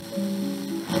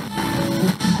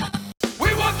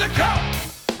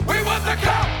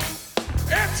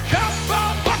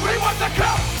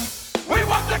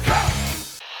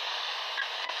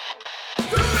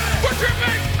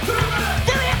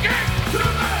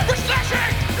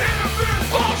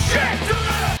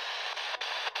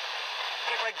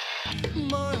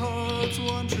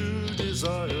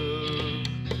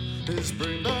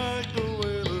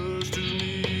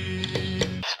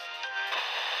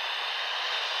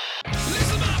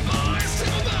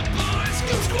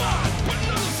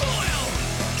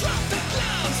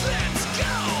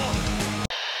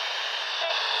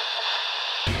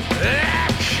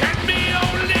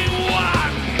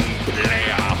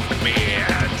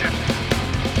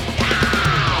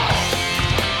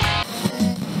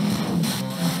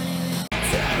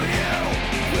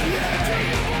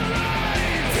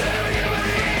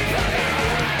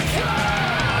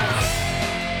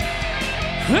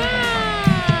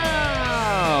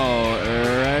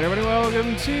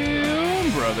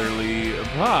to Brotherly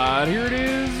Pod. Here it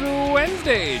is,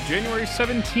 Wednesday, January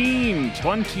 17,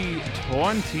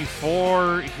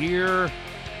 2024. Here,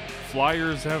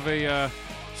 Flyers have a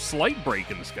slight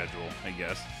break in the schedule, I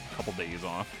guess. A couple days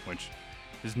off, which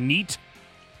is neat.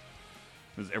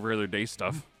 This is every other day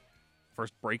stuff.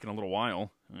 First break in a little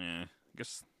while. I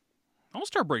guess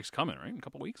All-Star break's coming, right? In a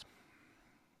couple weeks?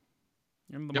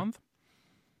 End of the month?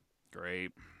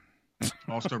 Great.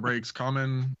 All-Star break's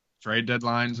coming. Trade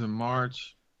deadlines in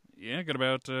March. Yeah, got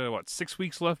about, 6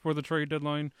 weeks left for the trade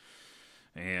deadline.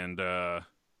 And all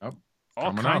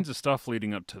kinds of stuff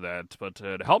leading up to that. But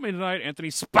to help me tonight, Anthony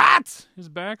Spots is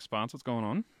back. Spots, what's going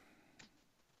on?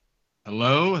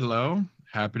 Hello.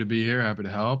 Happy to be here. Happy to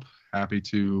help. Happy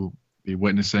to be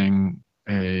witnessing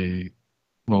a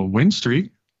little win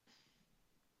streak.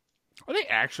 Are they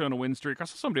actually on a win streak? I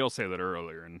saw somebody else say that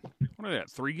earlier. And what are they at?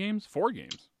 3 games? 4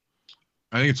 games?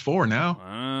 I think it's 4 now.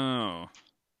 Oh.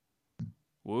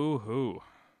 Woo-hoo.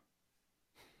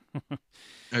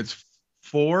 It's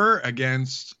 4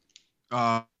 against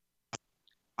I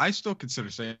still consider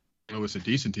St. Louis a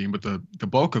decent team, but the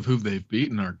bulk of who they've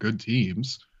beaten are good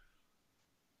teams.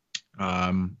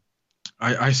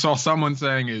 I saw someone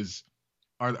saying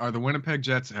are the Winnipeg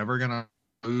Jets ever gonna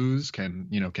lose? Can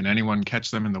anyone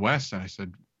catch them in the West? And I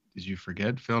said, did you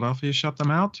forget Philadelphia shut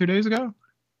them out 2 days ago?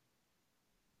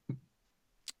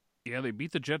 Yeah, they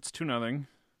beat the Jets 2-0. I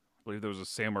believe there was a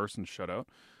Sam Ersson shutout.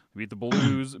 They beat the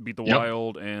Blues, beat the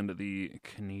Wild, and the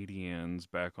Canadiens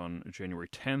back on January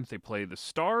 10th. They play the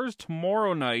Stars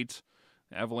tomorrow night,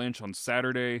 Avalanche on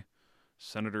Saturday,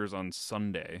 Senators on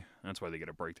Sunday. That's why they get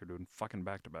a break. They're doing fucking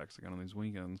back-to-backs again on these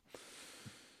weekends.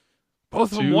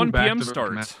 Both of them 1 p.m.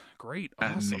 starts. Great.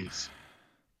 Awesome.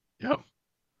 Yep.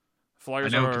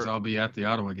 Flyers I know because I'll be at the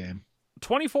Ottawa game.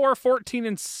 24, 14,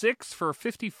 and 6 for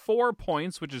 54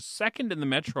 points, which is second in the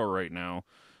Metro right now.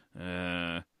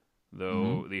 Though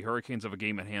the Hurricanes have a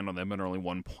game at hand on them and are only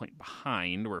 1 point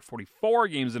behind. We're 44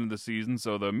 games into the season,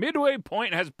 so the midway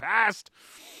point has passed.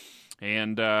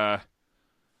 And at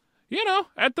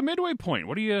the midway point,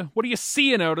 what are you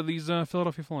seeing out of these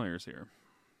Philadelphia Flyers here?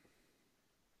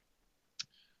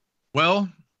 Well,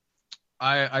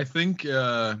 I think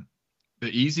the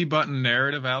easy button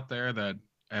narrative out there that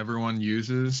everyone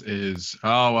uses is,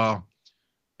 oh, well,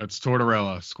 it's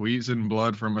Tortorella squeezing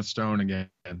blood from a stone again,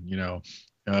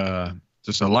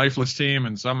 just a lifeless team,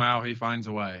 and somehow he finds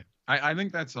a way. I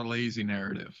think that's a lazy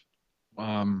narrative.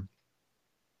 I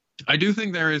do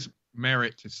think there is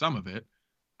merit to some of it.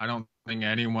 I don't think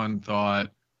anyone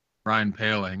thought Ryan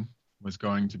Poehling was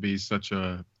going to be such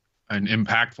an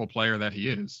impactful player that he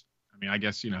is. I mean, I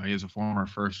guess, he is a former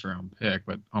first-round pick,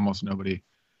 but almost nobody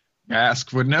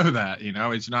asked would know that.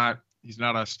 He's not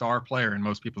a star player in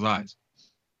most people's eyes.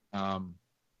 I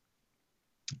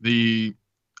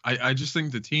just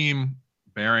think the team,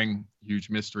 bearing huge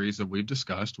mysteries that we've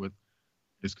discussed with,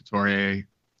 is Gauthier,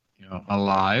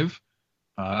 alive?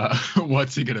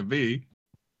 What's he going to be?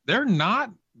 They're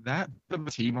not that of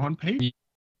a team on paper.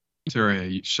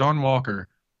 Sean Walker,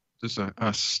 just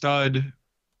a stud,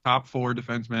 top 4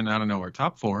 defenseman out of nowhere.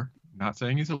 Top 4, not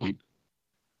saying he's elite.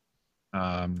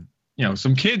 Some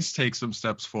kids take some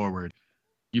steps forward.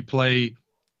 You play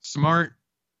smart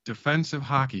defensive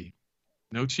hockey.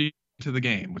 No cheat to the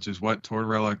game, which is what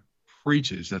Tortorella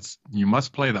preaches. You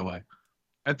must play that way.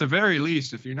 At the very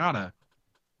least, if you're not a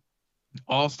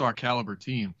all-star caliber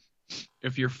team,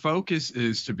 if your focus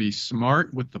is to be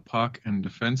smart with the puck and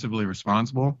defensively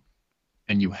responsible,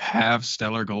 and you have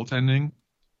stellar goaltending,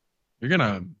 you're going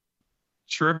to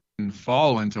trip and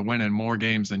fall into winning more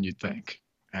games than you'd think.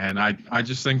 And I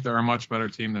just think they're a much better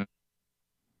team than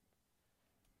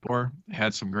before. They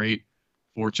had some great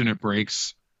fortunate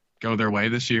breaks go their way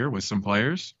this year with some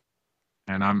players,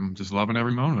 and I'm just loving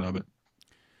every moment of it.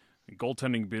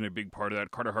 Goaltending being a big part of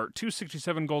that. Carter Hart,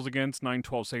 267 goals against,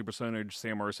 912 save percentage.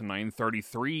 Sam Ersson,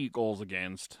 933 goals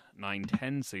against,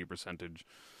 910 save percentage.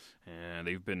 And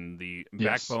they've been the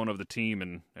backbone of the team,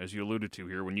 and as you alluded to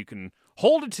here, when you can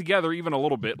hold it together even a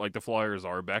little bit like the Flyers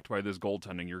are, backed by this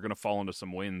goaltending, you're going to fall into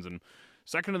some wins. And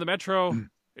second in the Metro,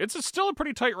 it's still a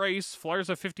pretty tight race. Flyers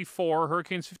have 54,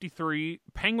 Hurricanes 53,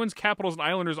 Penguins, Capitals, and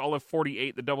Islanders all have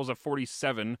 48, the Devils have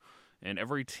 47, and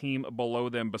every team below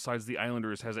them besides the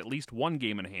Islanders has at least 1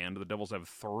 game in hand. The Devils have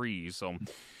 3, so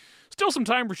still some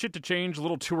time for shit to change. A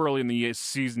little too early in the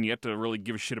season yet to really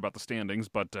give a shit about the standings,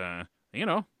 but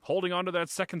holding on to that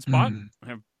second spot,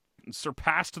 have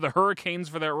surpassed the Hurricanes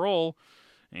for that role,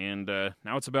 and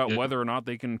now it's about whether or not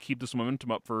they can keep this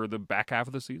momentum up for the back half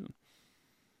of the season.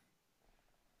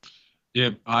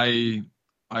 Yeah, I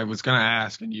was going to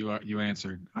ask, and you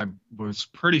answered. I was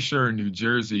pretty sure New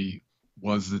Jersey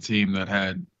was the team that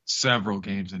had several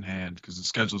games in hand because the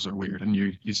schedules are weird. And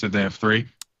you said they have 3?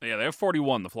 Yeah, they have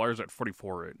 41. The Flyers are at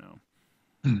 44 right now.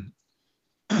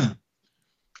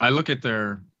 I look at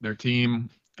their team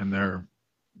and their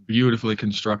beautifully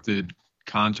constructed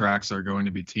contracts are going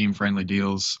to be team friendly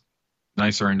deals,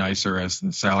 nicer and nicer as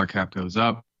the salary cap goes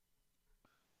up.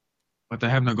 But they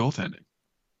have no goaltending.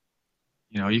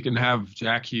 You can have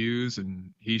Jack Hughes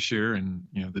and Heischer and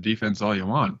the defense all you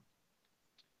want.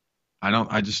 I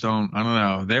don't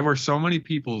know. They were so many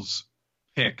people's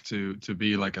pick to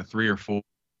be like a 3 or 4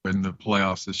 in the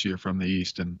playoffs this year from the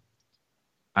East, and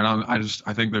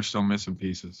I think they're still missing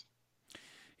pieces.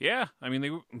 Yeah, I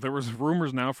mean, there was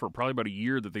rumors now for probably about a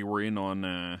year that they were in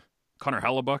on Connor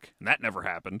Hellebuck, and that never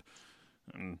happened.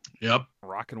 And yep,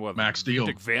 rocking with Max Steel,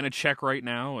 Dick Vanacek right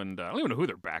now, and I don't even know who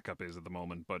their backup is at the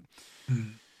moment, but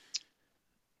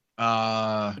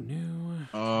I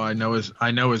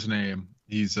know his name.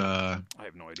 He's I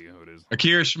have no idea who it is.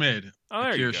 Akira Schmid. Oh,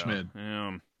 there Akira you go. Schmid.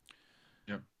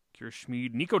 Yep. Akira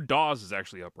Schmid. Nico Dawes is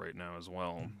actually up right now as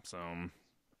well. So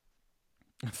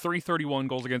 331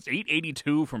 goals against,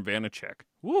 882 from Vanacek.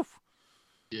 Woof.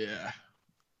 Yeah.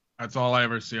 That's all I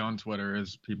ever see on Twitter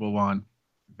is people want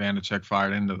Vanacek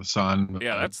fired into the sun.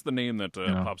 Yeah, that's the name that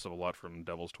pops up a lot from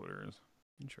Devil's Twitter. Is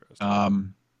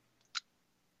interesting.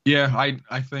 Yeah,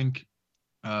 I think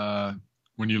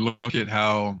when you look at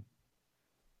how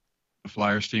the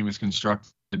Flyers team is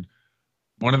constructed,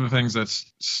 one of the things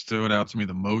that's stood out to me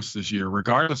the most this year,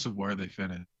 regardless of where they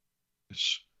finish,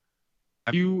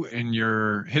 have you, in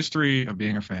your history of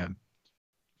being a fan,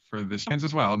 for this fans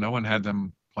as well, no one had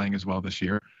them playing as well this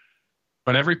year,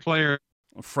 but every player.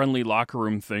 A friendly locker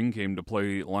room thing came to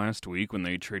play last week when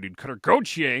they traded Cutter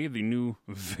Gauthier, the new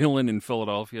villain in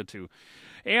Philadelphia, to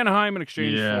Anaheim in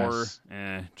exchange for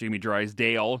Jamie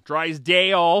Drysdale. Jamie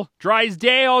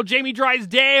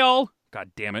Drysdale!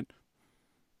 God damn it.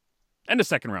 And a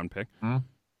second-round pick.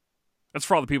 That's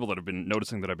for all the people that have been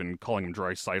noticing that I've been calling him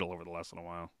Draisaitl over the last little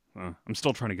while. I'm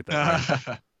still trying to get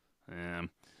that right.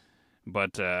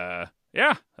 But that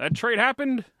trade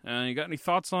happened. You got any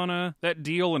thoughts on that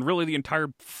deal and really the entire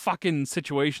fucking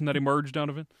situation that emerged out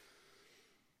of it?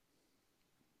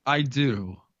 I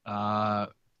do.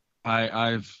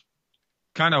 I've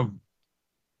kind of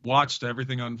watched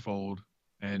everything unfold,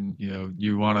 and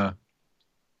you want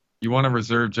to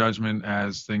reserve judgment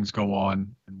as things go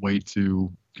on and wait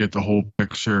to get the whole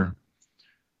picture.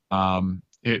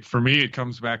 For me, it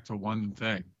comes back to one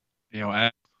thing.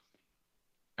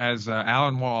 As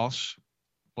Alan Walsh,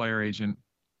 player agent,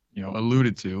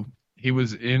 alluded to, he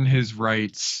was in his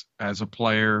rights as a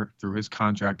player through his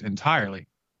contract entirely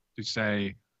to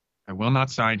say, I will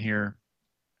not sign here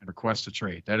and request a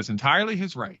trade. That is entirely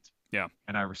his right. Yeah.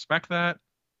 And I respect that,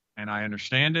 and I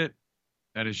understand it.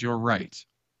 That is your right.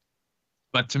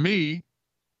 But to me,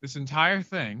 this entire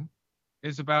thing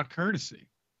is about courtesy.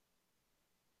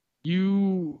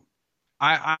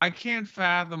 I can't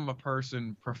fathom a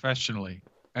person professionally,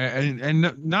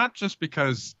 and not just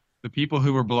because the people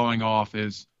who were blowing off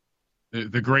is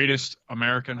the greatest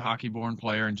American hockey-born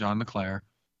player in John LeClair,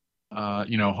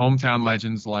 hometown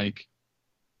legends like,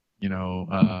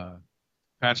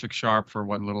 Patrick Sharp for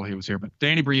what little he was here, but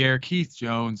Danny Briere, Keith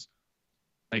Jones,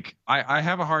 like I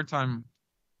have a hard time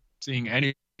seeing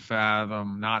any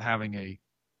fathom not having a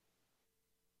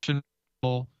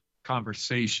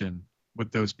conversation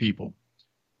with those people.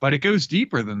 But it goes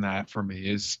deeper than that for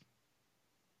me.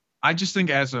 I just think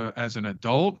as an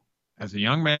adult, as a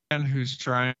young man who's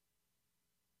trying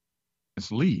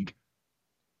this league,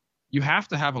 you have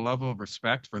to have a level of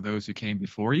respect for those who came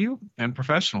before you and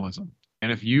professionalism.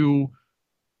 And if you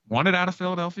wanted out of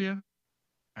Philadelphia,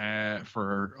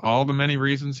 for all the many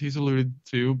reasons he's alluded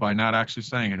to by not actually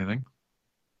saying anything,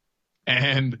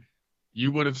 and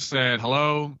you would have said,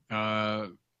 hello,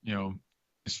 Mr.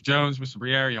 Jones, Mr.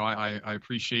 Briere, I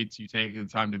appreciate you taking the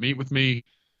time to meet with me.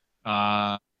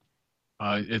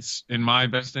 It's in my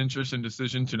best interest and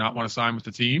decision to not want to sign with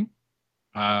the team.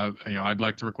 I'd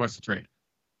like to request a trade.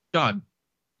 Done.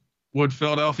 Would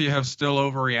Philadelphia have still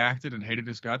overreacted and hated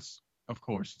his guts? Of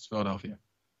course, it's Philadelphia.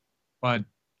 But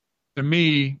to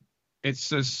me, it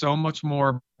says so much more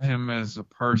about him as a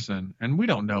person, and we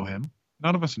don't know him.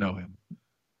 None of us know him.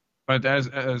 But as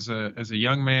a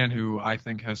young man who I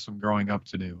think has some growing up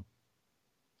to do,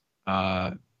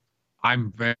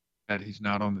 I'm very glad he's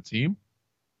not on the team.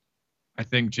 I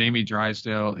think Jamie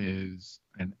Drysdale is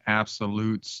an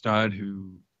absolute stud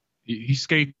who he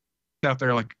skates out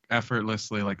there like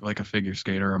effortlessly, like a figure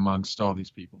skater amongst all these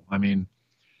people. I mean,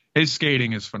 his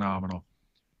skating is phenomenal.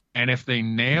 And if they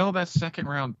nail that second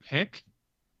round pick,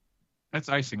 that's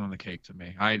icing on the cake to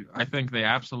me. I think they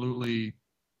absolutely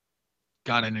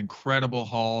got an incredible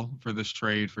haul for this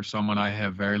trade for someone I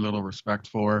have very little respect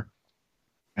for.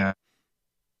 And,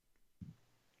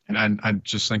 I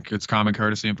just think it's common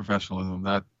courtesy and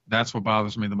professionalism. That's what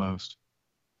bothers me the most.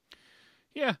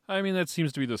 Yeah, I mean, that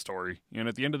seems to be the story. And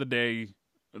at the end of the day,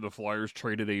 the Flyers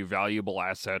traded a valuable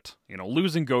asset.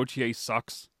 Losing Gauthier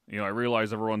sucks. I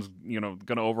realize everyone's, going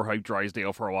to overhype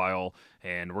Drysdale for a while,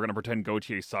 and we're going to pretend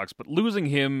Gauthier sucks, but losing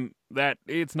him,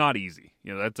 it's not easy.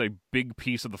 That's a big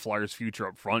piece of the Flyers' future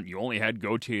up front. You only had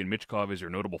Gauthier and Michkov as your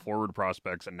notable forward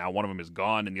prospects, and now one of them is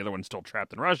gone, and the other one's still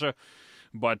trapped in Russia.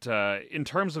 But in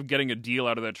terms of getting a deal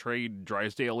out of that trade,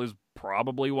 Drysdale is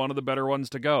probably one of the better ones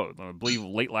to go. I believe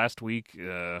late last week,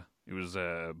 it was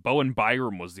Bowen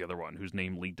Byram was the other one whose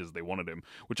name leaked as they wanted him,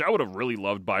 which I would have really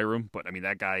loved Byram, but I mean,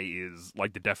 that guy is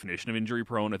like the definition of injury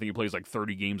prone. I think he plays like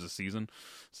 30 games a season.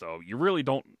 So you really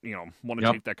don't, want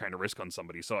to take that kind of risk on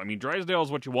somebody. So, I mean, Drysdale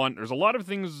is what you want. There's a lot of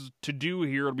things to do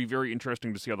here. It'll be very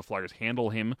interesting to see how the Flyers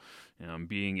handle him,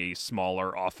 being a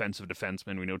smaller offensive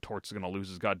defenseman. We know Torts is going to lose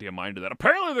his goddamn mind to that.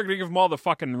 Apparently, they're going to give him all the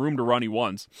fucking room to run he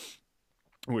wants,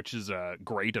 which is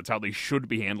great. That's how they should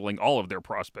be handling all of their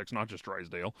prospects, not just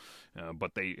Drysdale.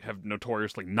 But they have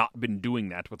notoriously not been doing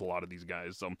that with a lot of these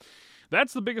guys. So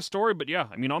that's the biggest story. But yeah,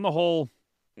 I mean, on the whole,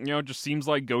 it just seems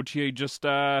like Gauthier just,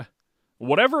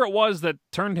 whatever it was that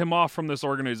turned him off from this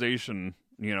organization,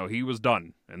 he was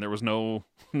done. And there was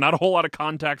not a whole lot of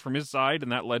contact from his side,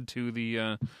 and that led to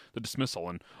the dismissal.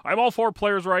 And I'm all for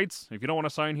players' rights. If you don't want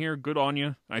to sign here, good on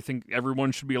you. I think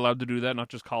everyone should be allowed to do that, not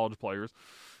just college players.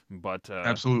 But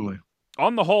absolutely,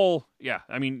 on the whole, yeah,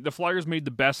 I mean, the Flyers made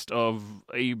the best of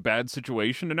a bad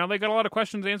situation, and now they got a lot of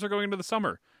questions to answer going into the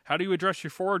summer. How do you address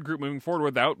your forward group moving forward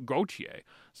without Gauthier?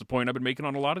 It's the point I've been making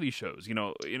on a lot of these shows.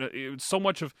 It's so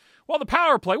much of, the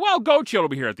power play. Well, Gauthier will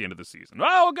be here at the end of the season.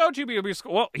 Oh, Gauthier will be.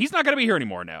 Well, he's not going to be here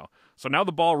anymore now. So now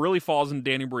the ball really falls in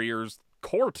Danny Briere's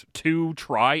court to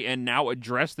try and now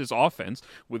address this offense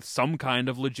with some kind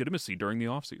of legitimacy during the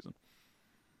offseason.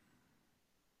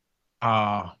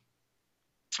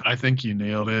 I think you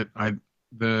nailed it.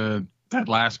 That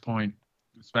last point,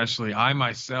 especially I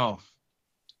myself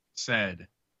said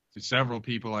to several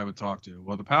people I would talk to,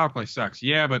 well, the power play sucks.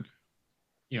 Yeah, but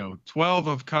 12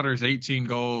 of Cutter's 18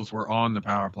 goals were on the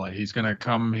power play. He's going to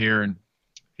come here, and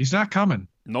he's not coming.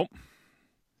 Nope.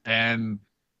 And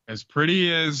as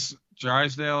pretty as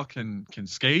Drysdale can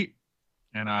skate,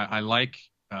 and I like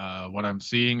what I'm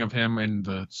seeing of him in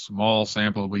the small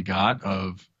sample we got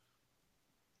of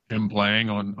him playing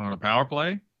on a power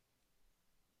play.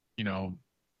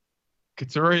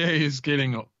 Couturier is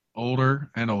getting older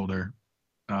and older.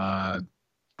 Other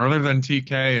than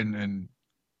TK and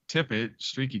Tippett,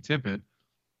 Streaky Tippett,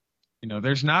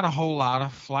 there's not a whole lot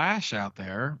of flash out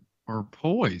there or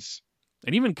poise.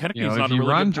 And even Kennedy's not a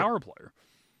really good power player.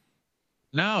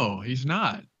 No, he's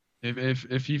not.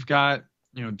 If you've got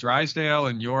Drysdale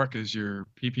and York as your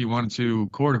PP 1-2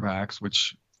 quarterbacks,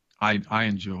 which I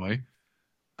enjoy.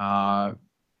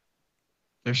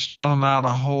 There's still not a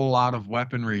whole lot of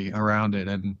weaponry around it.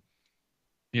 And,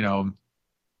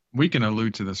 we can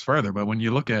allude to this further, but when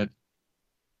you look at,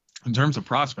 in terms of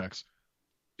prospects,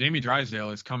 Jamie Drysdale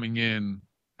is coming in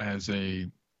as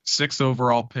a 6th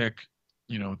overall pick,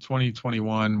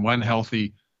 2021, when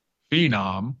healthy,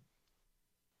 phenom.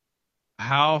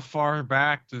 How far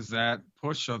back does that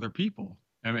push other people?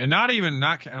 And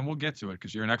and we'll get to it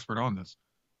because you're an expert on this.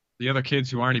 The other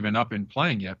kids who aren't even up and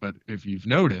playing yet, but if you've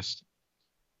noticed,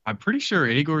 I'm pretty sure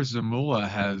Igor Zamula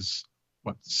has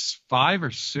 5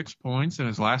 or 6 points in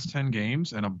his last 10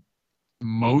 games, and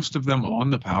most of them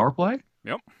on the power play.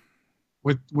 Yep.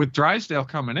 With Drysdale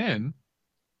coming in,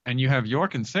 and you have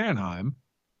York and Sanheim,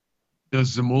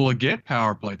 does Zamula get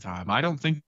power play time? I don't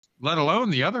think, let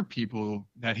alone the other people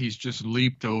that he's just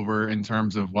leaped over in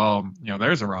terms of,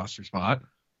 there's a roster spot.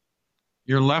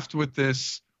 You're left with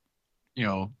this,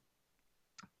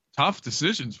 tough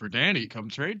decisions for Danny come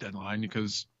trade deadline,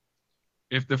 because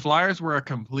if the Flyers were a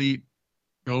complete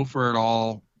go for it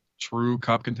all true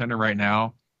cup contender right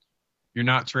now, you're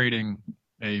not trading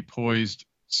a poised,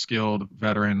 skilled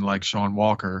veteran like Sean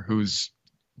Walker, who's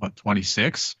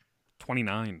 26?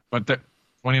 29. But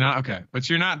 29, okay. But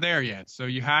you're not there yet. So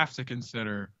you have to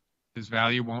consider his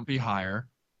value won't be higher.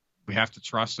 We have to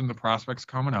trust in the prospects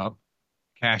coming up.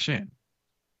 Cash in.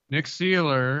 Nick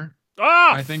Seeler,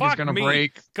 I think, is going to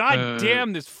break. God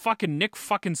damn this fucking Nick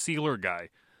fucking Seeler guy.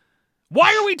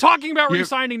 Why are we talking about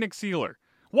re-signing Nick Seeler?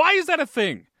 Why is that a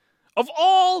thing? Of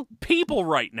all people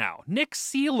right now, Nick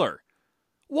Seeler.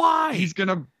 Why? He's going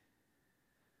to...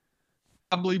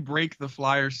 probably break the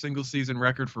Flyers single season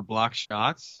record for block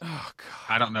shots. Oh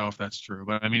I God. don't know if that's true,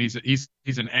 but I mean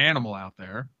he's an animal out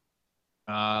there.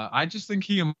 I just think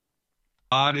he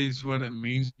embodies what it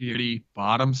means to be a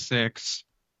bottom six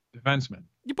defenseman.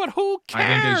 Yeah, but who I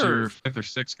think as your cares? fifth or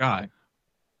sixth guy.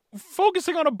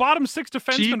 Focusing on a bottom six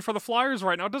defenseman for the Flyers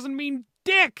right now doesn't mean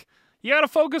dick. You got to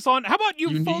focus on. How about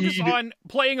you focus on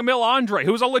playing Emil Andre,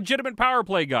 who's a legitimate power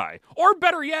play guy, or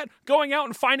better yet, going out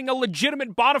and finding a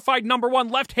legitimate bona fide number one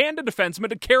left-handed defenseman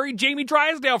to carry Jamie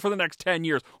Drysdale for the next 10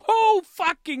 years. Who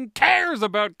fucking cares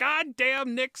about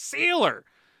goddamn Nick Seeler?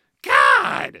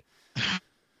 God.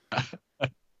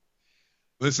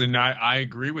 Listen, I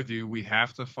agree with you. We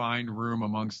have to find room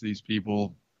amongst these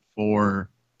people to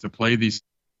play these.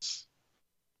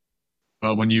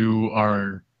 But when you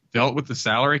are dealt with the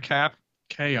salary cap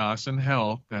chaos and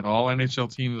hell that all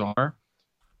NHL teams are,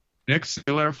 Nick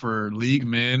Seeler for league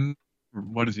min,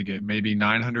 what does he get? Maybe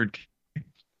 $900K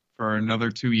for another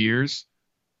 2 years.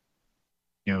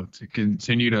 You know, to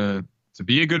continue to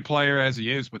be a good player as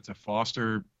he is, but to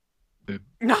foster the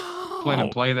play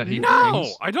and play that he brings.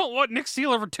 No, I don't want Nick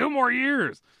Seeler for 2 more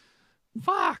years.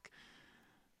 Fuck.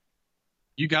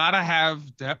 You gotta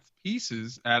have depth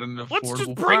pieces at an affordable price. Let's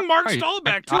just bring Mark Stahl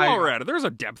back too while we're at it. There's a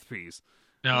depth piece.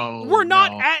 No, we're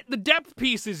not at the depth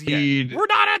pieces yet. We're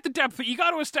not at the depth. You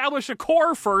got to establish a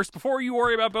core first before you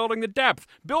worry about building the depth.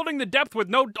 Building the depth with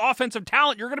no offensive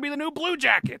talent, you're going to be the new Blue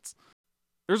Jackets.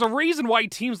 There's a reason why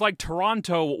teams like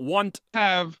Toronto want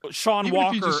Sean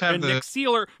Walker and Nick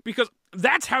Seeler, because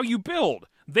that's how you build.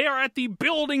 They are at the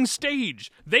building stage.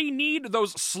 They need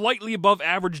those slightly above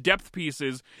average depth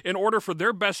pieces in order for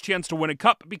their best chance to win a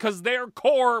cup, because their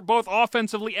core, both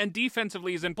offensively and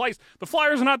defensively, is in place. The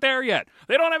Flyers are not there yet.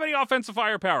 They don't have any offensive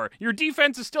firepower. Your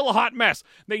defense is still a hot mess.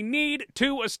 They need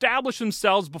to establish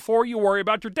themselves before you worry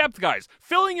about your depth guys.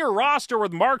 Filling your roster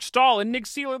with Mark Stahl and Nick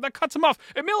Seeler, that cuts them off.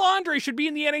 Emil Andre should be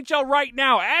in the NHL right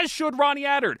now, as should Ronnie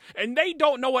Attard. And they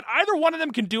don't know what either one of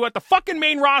them can do at the fucking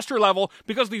main roster level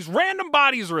because these random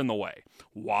bodies are in the way.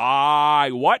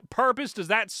 Why? What purpose does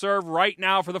that serve right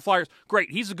now for the Flyers? Great,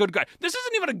 he's a good guy. This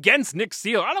isn't even against Nick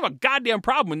Seeler. I don't have a goddamn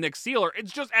problem with Nick Seeler.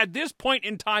 It's just at this point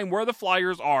in time where the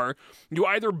Flyers are, you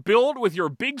either build with your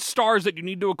big stars that you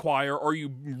need to acquire, or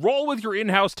you roll with your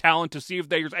in-house talent to see if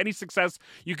there's any success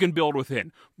you can build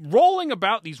within. Rolling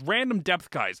about these random depth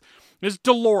guys, this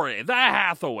Delorier, the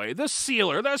Hathaway, the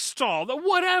Seeler, the Stahl, the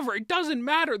whatever, it doesn't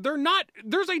matter.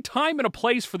 There's a time and a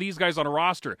place for these guys on a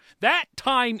roster. That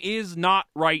time is not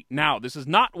right now. This is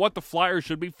not what the Flyers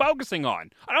should be focusing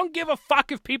on. I don't give a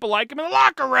fuck if people like him in the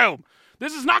locker room.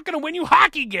 This is not going to win you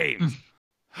hockey games.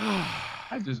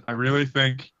 I really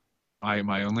think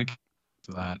my only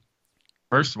to that.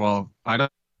 First of all, I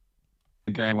don't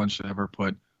think anyone should ever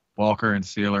put Walker and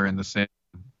Seeler in the same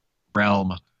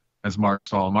realm as Mark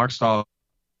Stahl. Mark Stahl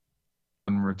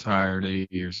retired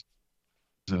 8 years.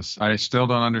 I still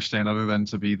don't understand, other than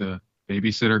to be the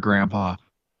babysitter grandpa.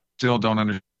 Still don't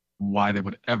understand why they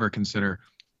would ever consider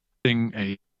putting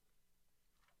a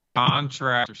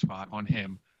contractor spot on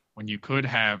him when you could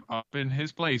have up in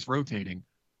his place rotating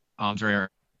Andre.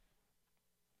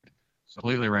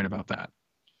 Completely right about that.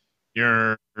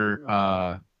 Your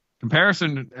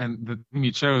comparison and the team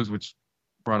you chose, which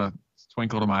brought a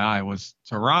twinkle to my eye, was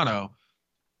Toronto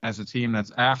as a team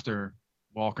that's after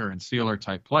Walker and Seeler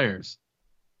type players.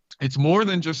 It's more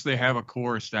than just they have a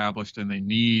core established and they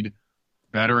need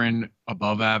veteran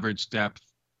above average depth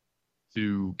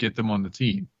to get them on the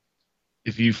team.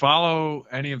 If you follow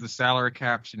any of the salary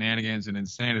cap shenanigans and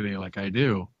insanity like I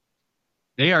do,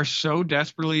 they are so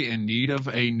desperately in need of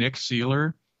a Nick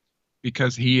Seeler,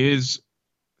 because he is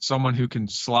someone who can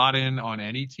slot in on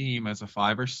any team as a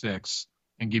 5 or 6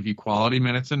 and give you quality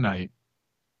minutes a night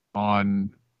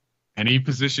on any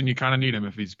position you kind of need him,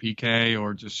 if he's PK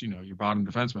or just, your bottom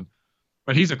defenseman.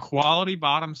 But he's a quality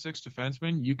bottom 6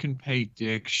 defenseman. You can pay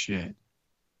dick shit.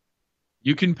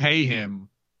 You can pay him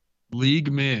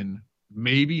league min,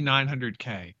 maybe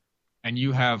 $900K, and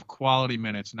you have quality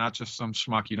minutes, not just some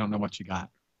schmuck you don't know what you got.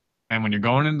 And when you're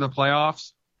going into the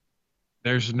playoffs,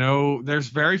 there's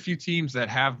very few teams that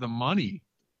have the money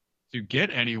to get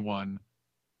anyone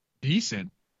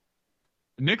decent.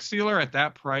 Nick Seeler at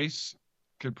that price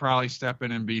could probably step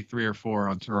in and be 3 or 4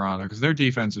 on Toronto, because their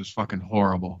defense is fucking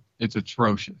horrible. It's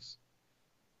atrocious.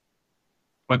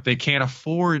 But they can't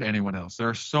afford anyone else. There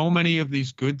are so many of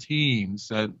these good teams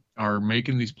that are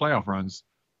making these playoff runs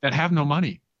that have no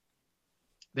money.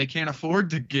 They can't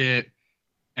afford to get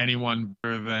anyone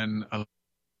better than a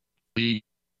league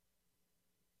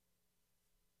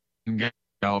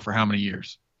for how many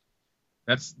years.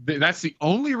 That's the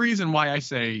only reason why I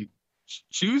say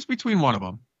choose between one of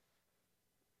them.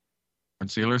 And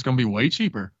Sealer's going to be way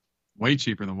cheaper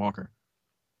than Walker.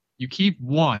 You keep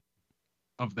one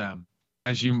of them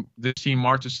as the team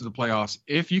marches to the playoffs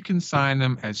if you can sign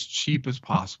them as cheap as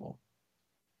possible,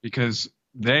 because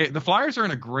the Flyers are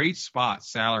in a great spot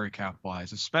salary cap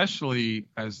wise, especially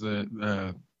as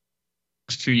the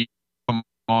 2 years come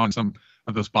on, some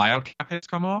of those buyout cap hits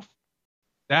come off.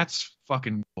 That's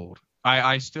fucking gold.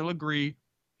 I still agree.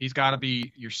 He's got to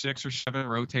be your 6 or 7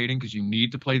 rotating because you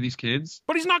need to play these kids.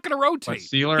 But he's not going to rotate. But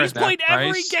Sealer, he's played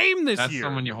every game this that's year. That's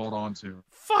someone you hold on to.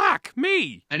 Fuck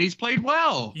me. And he's played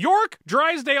well. York,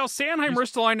 Drysdale, Sanheim,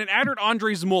 Ristolainen, and Adert,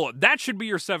 Andre Zamula. That should be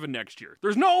your 7 next year.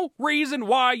 There's no reason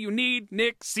why you need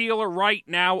Nick Seeler right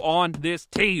now on this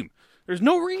team. There's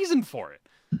no reason for it.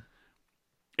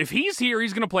 If he's here,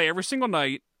 he's going to play every single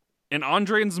night, and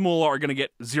Andre and Zamula are going to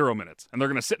get 0 minutes. And they're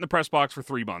going to sit in the press box for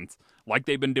 3 months, like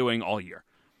they've been doing all year.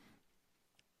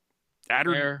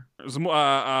 Andre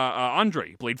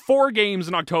played 4 games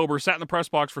in October, sat in the press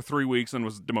box for 3 weeks, and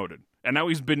was demoted. And now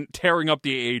he's been tearing up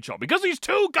the AHL because he's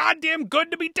too goddamn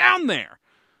good to be down there.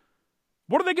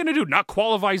 What are they going to do? Not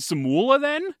qualify Zamula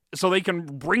then? So they can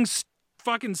bring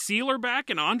fucking Seeler back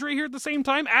and Andre here at the same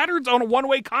time? Adder's on a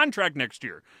one-way contract next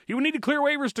year. He would need to clear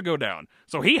waivers to go down.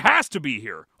 So he has to be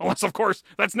here. Unless, of course,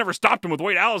 that's never stopped him with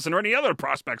Wade Allison or any other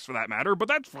prospects for that matter. But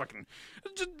that's fucking...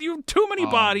 You have too many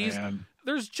bodies. Man.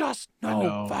 There's just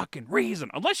no fucking reason.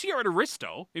 Unless you get rid of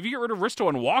Risto. If you get rid of Risto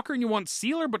and Walker and you want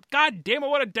Seeler, but god damn it,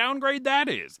 what a downgrade that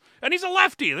is. And he's a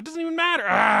lefty. That doesn't even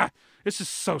matter. It's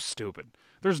just so stupid.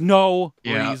 There's no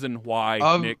reason why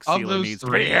Nick Seeler needs to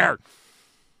be here.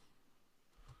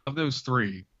 Of those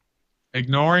 3,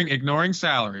 ignoring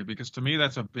salary, because to me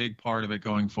that's a big part of it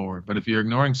going forward. But if you're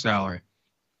ignoring salary,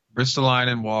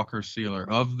 Ristolainen, Walker, Seeler,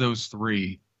 of those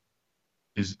 3,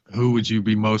 who would you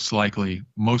be most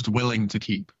willing to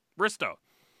keep? Risto.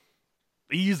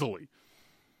 Easily.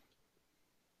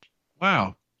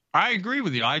 Wow. I agree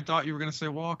with you. I thought you were going to say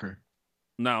Walker.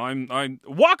 No,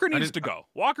 Walker needs to go.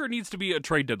 Walker needs to be a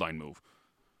trade deadline move.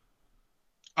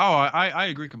 Oh, I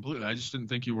agree completely. I just didn't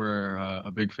think you were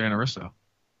a big fan of Risto,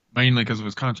 mainly because of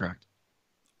his contract.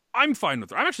 I'm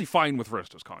actually fine with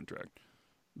Risto's contract.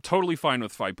 Totally fine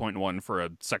with 5.1 for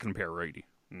a second pair righty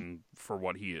for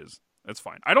what he is. That's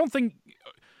fine. I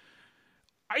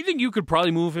think you could probably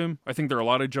move him. I think there are a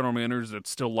lot of general managers that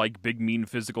still like big, mean,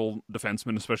 physical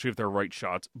defensemen, especially if they're right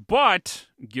shots. But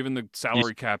given the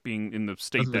salary cap being in the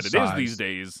state that it is these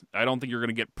days, I don't think you're going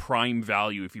to get prime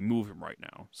value if you move him right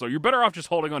now. So you're better off just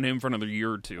holding on him for another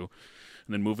year or 2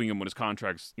 and then moving him when his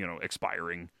contract's,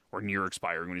 expiring or near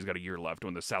expiring when he's got a year left,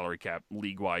 when the salary cap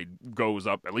league-wide goes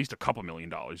up at least a couple $1 million.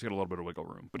 He's got a little bit of wiggle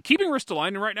room. But keeping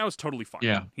Ristolainen right now is totally fine.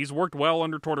 Yeah. He's worked well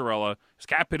under Tortorella. His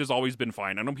cap hit has always been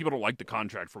fine. I know people don't like the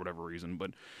contract for whatever reason,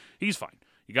 but he's fine.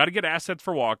 You got to get assets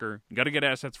for Walker. You got to get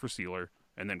assets for Seeler.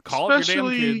 And then call up your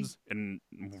damn kids and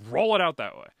roll it out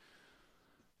that way.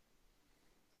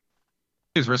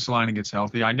 His Ristolainen gets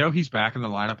healthy. I know he's back in the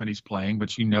lineup and he's playing,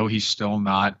 but he's still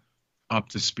not up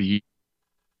to speed.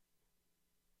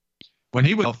 When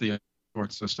he was healthy in the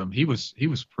court system, he was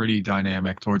pretty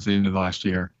dynamic towards the end of last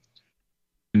year.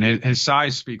 And his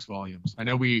size speaks volumes. I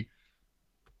know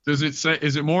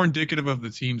is it more indicative of the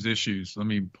team's issues? Let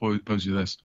me pose you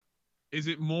this. Is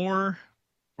it more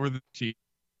for the team?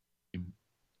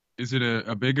 Is it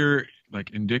a bigger,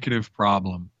 indicative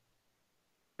problem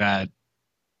that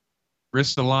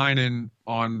Ristolainen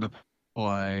on the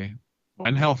play,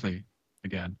 when healthy,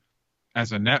 again,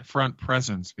 as a net front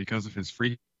presence because of his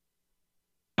free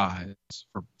size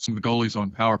for some of the goalies on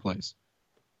power plays?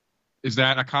 Is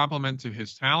that a compliment to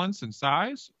his talents and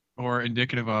size, or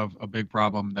indicative of a big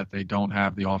problem that they don't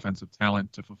have the offensive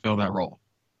talent to fulfill that role?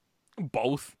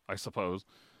 Both, I suppose.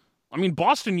 I mean,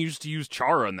 Boston used to use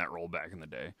Chara in that role back in the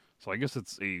day, so I guess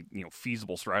it's a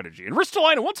feasible strategy. And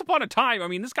Ristolainen, once upon a time, I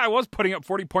mean, this guy was putting up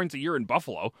 40 points a year in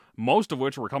Buffalo, most of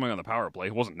which were coming on the power play.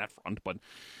 It wasn't net front, but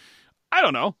I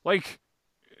don't know.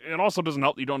 It also doesn't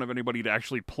help that you don't have anybody to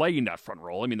actually play in that front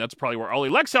role. I mean, that's probably where Ollie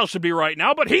Lexell should be right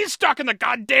now, but he's stuck in the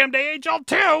goddamn AHL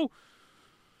too.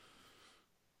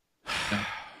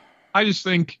 I just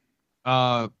think,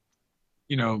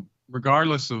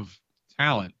 regardless of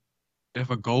talent, if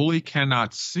a goalie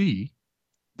cannot see,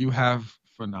 you have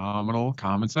phenomenal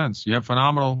common sense. You have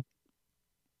phenomenal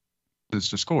to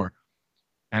score.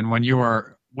 And when you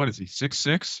are, what is he,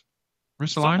 6'6", Ristolainen?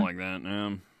 Something like that,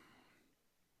 yeah.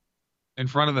 In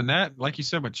front of the net, like you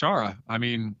said with Chara, I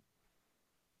mean,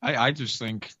 I just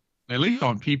think, at least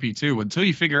on PP2, until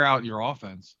you figure out your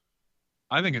offense,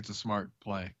 I think it's a smart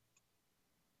play.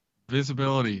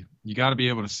 Visibility, you got to be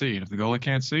able to see. And if the goalie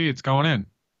can't see, it's going in.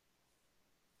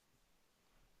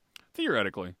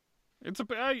 Theoretically.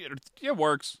 It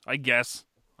works, I guess.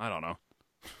 I don't know.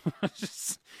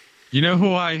 Just, You know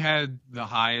who I had the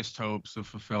highest hopes of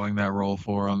fulfilling that role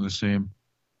for on this team?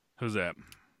 who's that?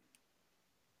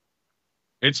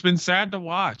 It's been sad to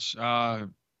watch.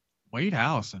 Wade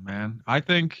Allison, man. I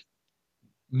think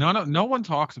no one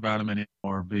talks about him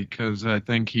anymore because I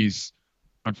think he's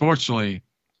unfortunately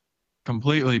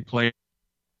completely played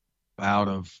out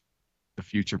of the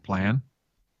future plan.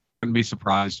 Wouldn't be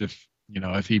surprised if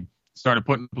he started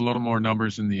putting a little more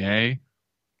numbers in the A,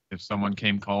 if someone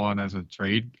came calling as a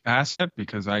trade asset,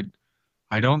 because I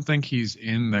don't think he's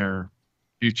in their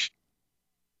future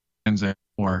plans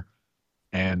anymore.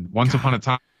 And once upon a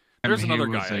time, There's he another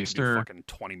was guy I a could do fucking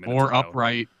 20 minutes more ago.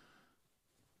 upright.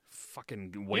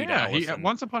 Fucking Wade Yeah, Allison.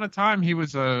 once upon a time he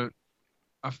was a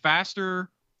faster,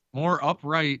 more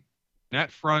upright,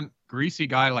 net front, greasy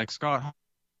guy like Scott,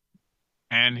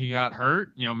 and he got hurt.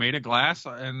 Made of glass,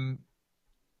 and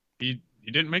he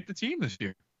didn't make the team this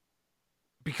year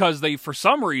Because they, for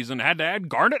some reason, had to add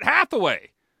Garnet Hathaway.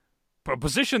 A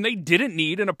position they didn't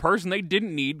need and a person they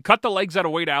didn't need. Cut the legs out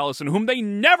of Wade Allison, whom they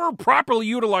never properly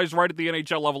utilized right at the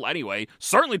NHL level anyway.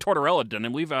 Certainly Tortorella didn't. I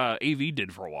believe AV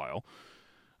did for a while.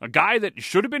 A guy that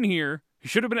should have been here. He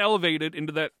should have been elevated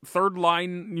into that third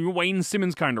line Wayne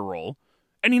Simmons kind of role.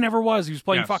 And he never was. He was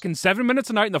playing fucking 7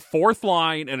 minutes a night in the fourth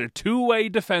line in a two-way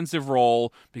defensive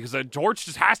role because George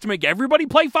just has to make everybody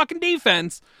play fucking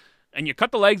defense. And you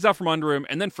cut the legs out from under him,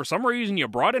 and then for some reason you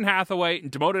brought in Hathaway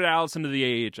and demoted Allison to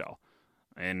the AHL.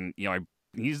 And,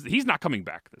 he's not coming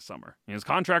back this summer. His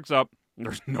contract's up.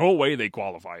 There's no way they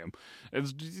qualify him.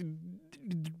 It's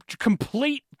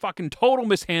complete fucking total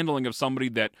mishandling of somebody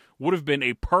that would have been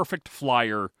a perfect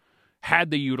flyer had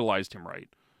they utilized him right.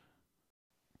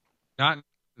 Not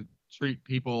to treat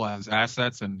people as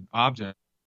assets and objects.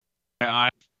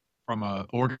 From a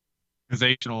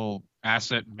organizational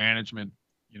asset management,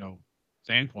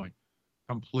 standpoint,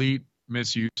 complete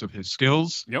misuse of his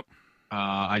skills. Yep.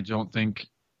 I don't think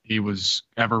he was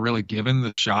ever really given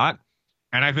the shot.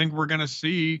 And I think we're going to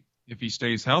see if he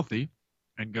stays healthy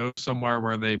and goes somewhere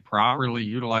where they properly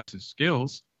utilize his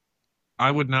skills.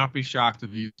 I would not be shocked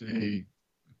if he's a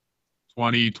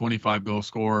 20, 25 goal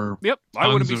scorer. Yep. I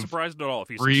wouldn't be surprised at all if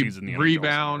he succeeds in the NHL.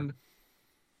 Rebound,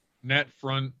 net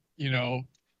front,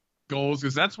 goals,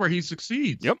 because that's where he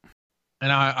succeeds. Yep.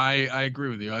 And I agree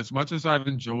with you. As much as I've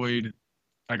enjoyed,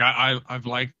 I've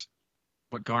liked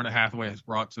what Garnet Hathaway has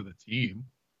brought to the team,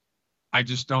 I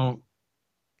just don't.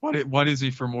 What is he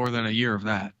for more than a year of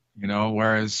that?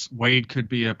 Whereas Wade could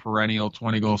be a perennial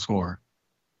 20-goal scorer.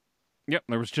 Yep,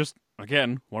 there was just,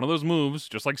 again, one of those moves,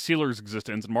 just like Seeler's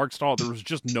existence and Mark Stahl, there was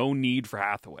just no need for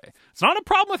Hathaway. It's not a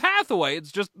problem with Hathaway,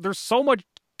 it's just there's so much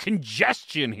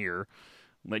congestion here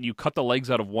that you cut the legs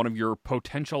out of one of your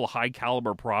potential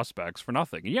high-caliber prospects for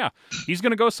nothing. And yeah, he's going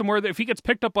to go somewhere that if he gets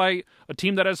picked up by a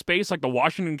team that has space, like the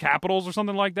Washington Capitals or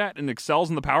something like that, and excels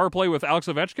in the power play with Alex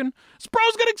Ovechkin,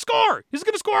 Spro's going to score! He's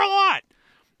going to score a lot!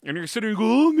 And you're sitting going,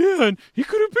 oh man, he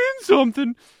could have been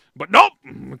something. But nope,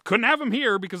 couldn't have him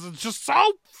here because it's just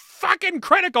so fucking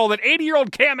critical that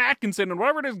 80-year-old Cam Atkinson and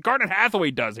whatever it is Garnet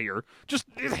Hathaway does here just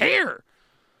is here.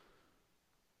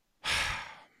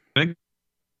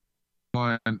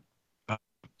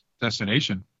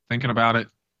 Destination. Thinking about it,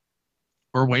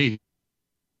 or Wade,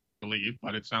 I believe,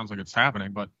 but it sounds like it's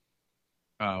happening. But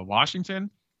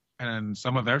Washington and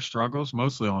some of their struggles,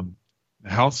 mostly on the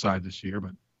health side this year,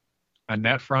 but a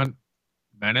net front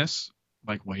menace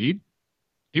like Wade,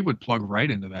 he would plug right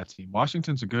into that team.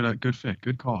 Washington's a good fit,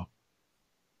 good call.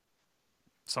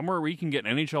 Somewhere where he can get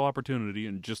an NHL opportunity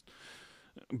and just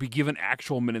be given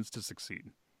actual minutes to succeed.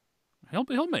 He'll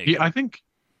make it.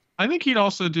 I think he'd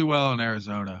also do well in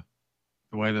Arizona,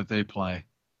 the way that they play.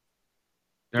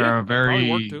 They're a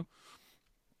very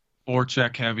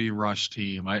forecheck heavy rush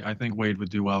team. I think Wade would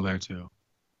do well there too,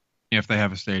 if they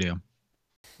have a stadium.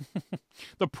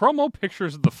 The promo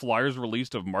pictures the Flyers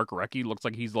released of Mark Recchi looks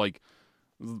like he's like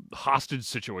hostage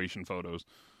situation photos.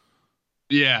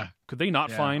 Yeah. Could they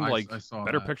not find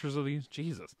better pictures of these?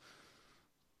 Jesus.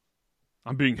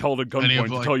 I'm being held at gunpoint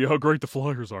to tell you how great the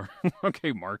Flyers are.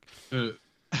 Okay, Mark.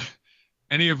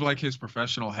 Any of his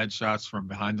professional headshots from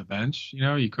behind the bench,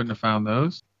 you couldn't have found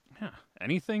those. Yeah.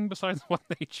 Anything besides what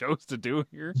they chose to do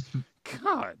here?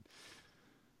 God.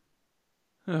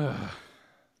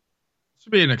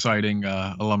 Should be an exciting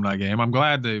alumni game. I'm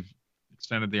glad they've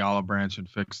extended the olive branch and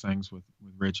fixed things with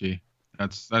Richie.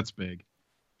 That's big.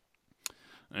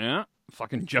 Yeah.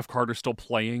 Fucking Jeff Carter's still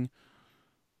playing.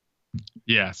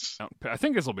 Yes. I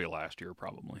think this will be last year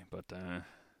probably, but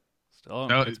still.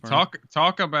 No, talk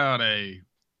about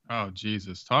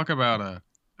talk about a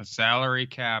salary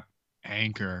cap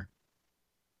anchor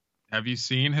Have you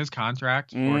seen his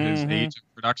contract for his Mm-hmm. age of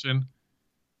production?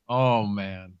 Oh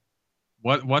man,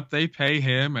 what they pay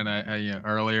him, and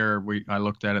earlier I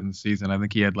looked at it in the season. I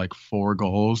think he had like 4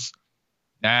 goals.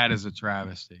 That is a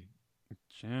travesty.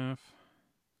 Jeff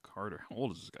Carter. How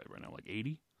old is this guy right now? Like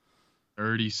 80?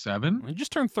 37? He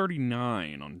just turned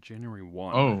 39 on January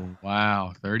 1. Oh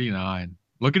wow, 39.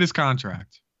 Look at his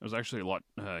contract. It was actually a lot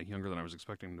younger than I was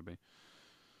expecting him to be.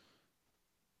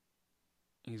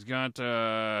 He's got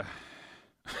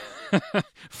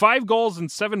 5 goals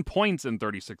and 7 points in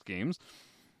 36 games.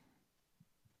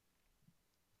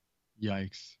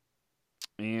 Yikes.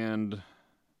 And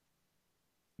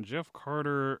Jeff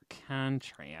Carter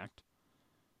contract.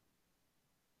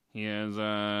 He has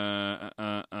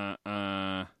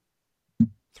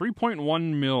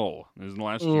 3.1 mil is the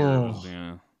last year.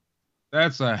 Yeah.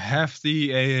 That's a hefty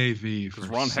AAV for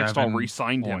Ron 7 Hextall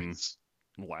re-signed points.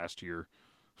 him last year.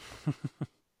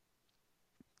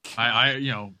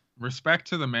 I respect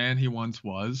to the man he once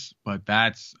was, but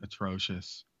that's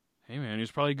atrocious. Hey man,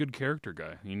 he's probably a good character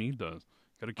guy. You need those.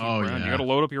 Got to keep Oh, around. yeah. You got to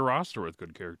load up your roster with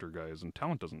good character guys, and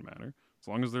talent doesn't matter as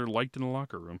long as they're liked in the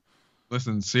locker room.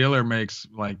 Listen, Seeler makes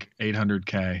like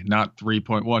 $800K, not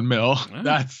 3.1 mil.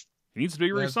 Yeah. He needs to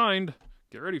be re-signed.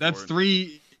 Get ready for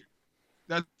it.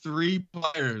 That's 3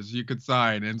 players you could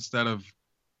sign instead of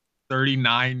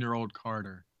 39-year-old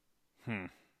Carter.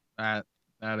 That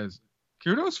is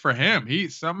kudos for him. He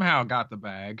somehow got the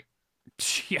bag.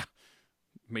 Yeah.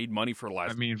 Made money for the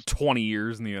last 20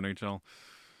 years in the NHL.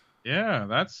 Yeah,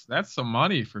 that's some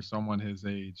money for someone his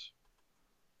age.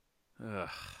 Ugh.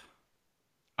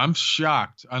 I'm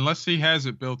shocked. Unless he has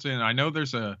it built in. I know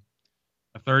there's a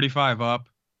 35 up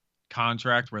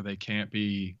contract where they can't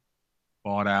be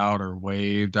bought out or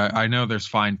waived. I know there's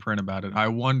fine print about it. I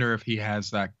wonder if he has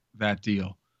that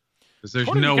deal. Because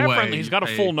there's no way. Friendly, he's got a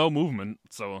full no movement,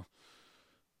 so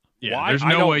yeah, why? There's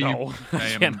no way know. you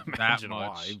pay him that much.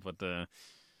 Why, but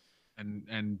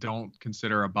and don't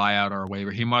consider a buyout or a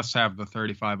waiver. He must have the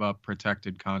 35 up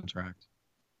protected contract.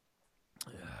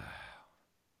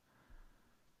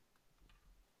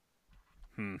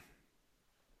 I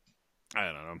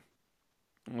don't know.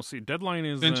 We'll see. Deadline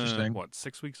is interesting.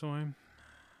 6 weeks away?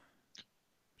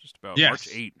 Just about. Yes. March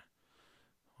 8.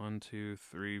 1, 2,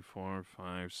 3, 4,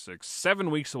 5, 6,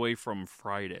 7 weeks away from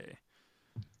Friday.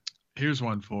 Here's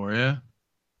one for you.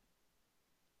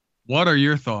 What are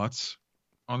your thoughts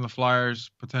on the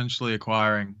Flyers potentially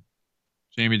acquiring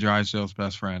Jamie Drysdale's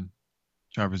best friend,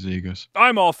 Trevor Zegras?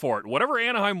 I'm all for it. Whatever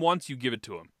Anaheim wants, you give it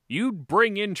to him. You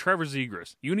bring in Trevor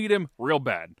Zegras. You need him real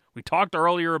bad. We talked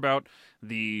earlier about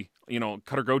the,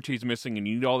 Cutter Gautier's missing and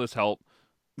you need all this help.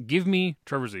 Give me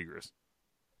Trevor Zegras.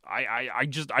 I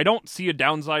don't see a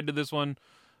downside to this one.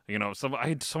 I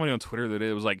had somebody on Twitter that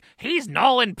it was like, he's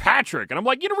Nolan Patrick. And I'm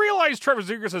like, you realize Trevor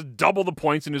Zegras has double the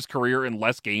points in his career in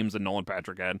less games than Nolan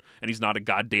Patrick had. And he's not a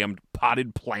goddamn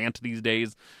potted plant these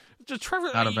days. Just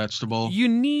Trevor. Not a vegetable. You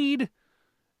need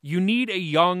a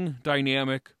young,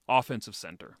 dynamic offensive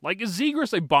center. Like, is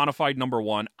Zegras a bona fide number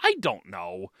 1? I don't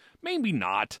know. Maybe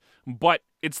not. But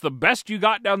it's the best you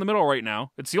got down the middle right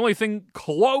now. It's the only thing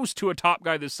close to a top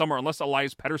guy this summer, unless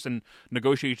Elias Pettersson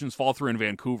negotiations fall through in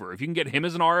Vancouver. If you can get him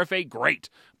as an RFA, great.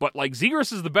 But,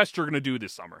 Zegras is the best you're going to do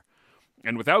this summer.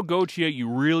 And without Gauthier, you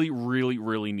really, really,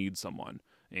 really need someone.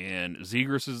 And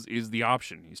Zegras is the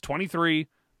option. He's 23.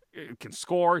 Can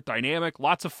score, dynamic,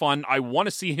 lots of fun. I want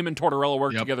to see him and Tortorella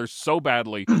work together so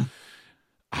badly.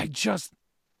 I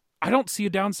don't see a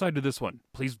downside to this one.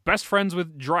 He's best friends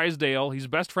with Drysdale. He's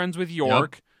best friends with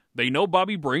York. Yep. They know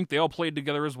Bobby Brink. They all played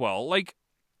together as well.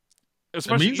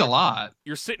 Especially, it means a lot.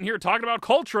 You're sitting here talking about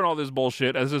culture and all this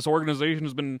bullshit as this organization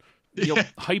has been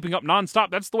hyping up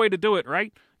nonstop. That's the way to do it,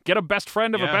 right? Get a best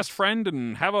friend of a best friend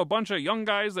and have a bunch of young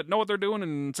guys that know what they're doing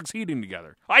and succeeding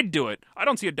together. I'd do it. I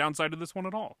don't see a downside to this one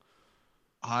at all.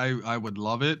 I would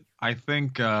love it. I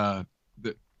think that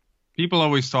people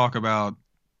always talk about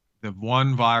the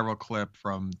one viral clip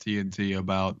from TNT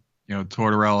about,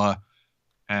 Tortorella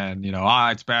and,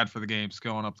 it's bad for the game,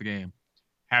 skilling up the game.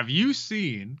 Have you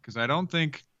seen, because I don't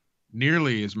think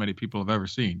nearly as many people have ever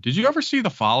seen, did you ever see the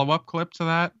follow-up clip to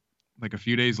that, like a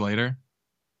few days later?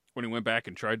 When he went back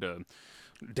and tried to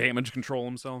damage control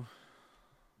himself?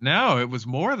 No, it was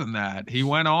more than that. He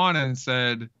went on and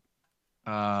said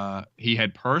he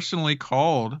had personally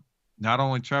called not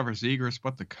only Trevor Zegras,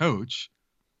 but the coach.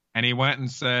 And he went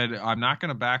and said, I'm not going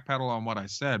to backpedal on what I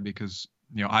said because,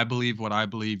 I believe what I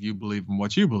believe, you believe in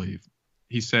what you believe.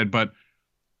 He said, but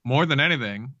more than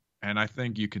anything, and I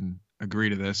think you can agree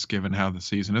to this given how the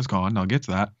season has gone, I'll get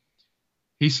to that.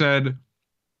 He said,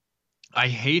 I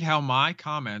hate how my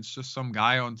comments, just some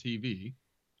guy on TV,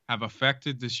 have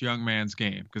affected this young man's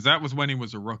game? Because that was when he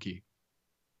was a rookie.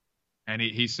 And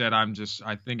he said, I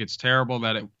think it's terrible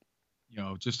that it,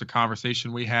 just a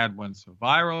conversation we had went so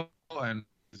viral and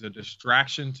is a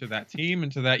distraction to that team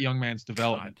and to that young man's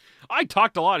development. God. I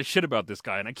talked a lot of shit about this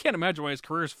guy, and I can't imagine why his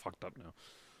career is fucked up now.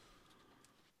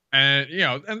 And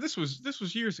and this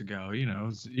was years ago.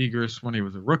 Zegras when he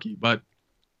was a rookie. But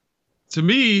to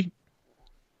me,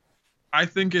 I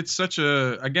think it's such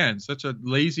a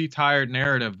lazy, tired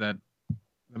narrative that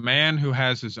the man who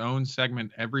has his own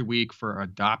segment every week for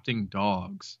adopting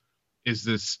dogs is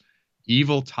this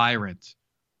evil tyrant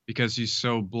because he's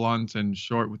so blunt and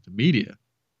short with the media.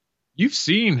 You've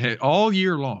seen it all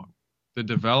year long, the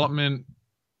development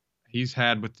he's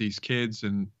had with these kids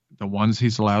and the ones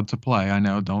he's allowed to play. I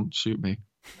know, don't shoot me.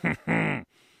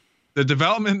 The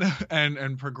development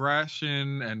and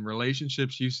progression and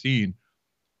relationships you've seen.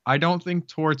 I don't think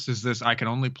Torts is this, I can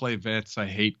only play vets, I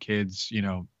hate kids,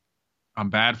 I'm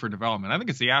bad for development. I think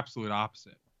it's the absolute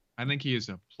opposite. I think he is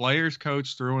a player's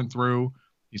coach through and through.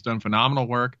 He's done phenomenal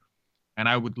work. And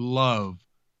I would love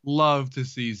to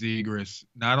see Zegras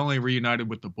not only reunited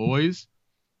with the boys,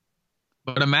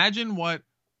 but imagine what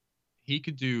he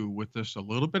could do with just a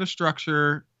little bit of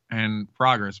structure and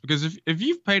progress. Because if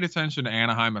you've paid attention to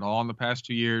Anaheim at all in the past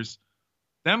 2 years,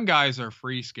 them guys are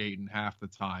free skating half the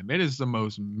time. It is the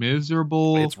most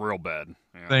miserable it's real bad.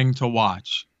 Yeah. thing to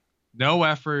watch. No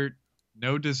effort,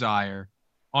 no desire.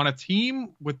 On a team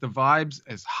with the vibes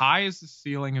as high as the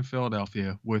ceiling in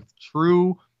Philadelphia, with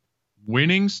true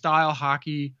winning style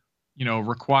hockey,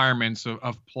 requirements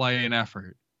of play and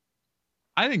effort,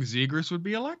 I think Zegras would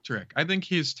be electric. I think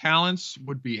his talents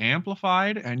would be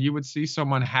amplified, and you would see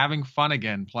someone having fun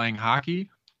again playing hockey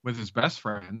with his best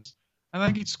friends. I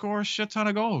think he'd score a shit ton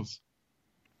of goals.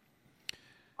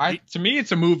 To me,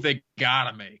 it's a move they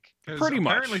gotta make. Pretty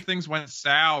much. Apparently things went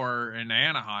sour in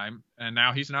Anaheim, and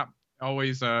now he's not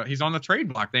always. He's on the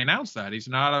trade block. They announced that he's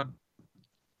not a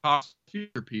top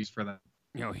future piece for them.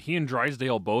 He and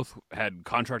Drysdale both had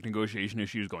contract negotiation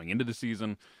issues going into the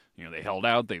season. They held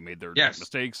out. They made their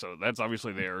mistakes, so that's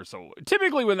obviously there. So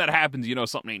typically when that happens,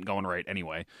 something ain't going right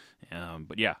anyway.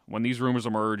 But yeah, when these rumors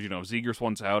emerge, if Zegras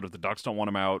wants out, if the Ducks don't want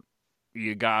him out,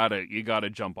 you gotta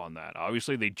jump on that.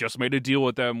 Obviously, they just made a deal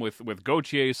with them with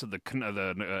Gauthier, so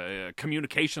the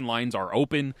communication lines are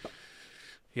open.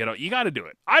 You got to do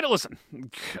it. Listen.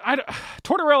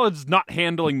 Tortorella's not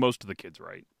handling most of the kids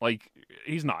right. Like,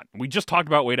 he's not. We just talked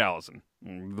about Wade Allison.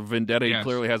 The vendetta he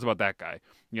clearly has about that guy.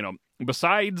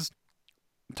 Besides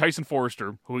Tyson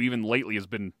Forrester, who even lately has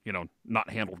been, not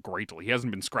handled greatly. He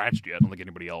hasn't been scratched yet. I don't think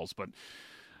anybody else, but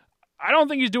I don't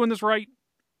think he's doing this right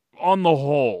on the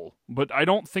whole. But I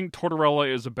don't think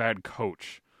Tortorella is a bad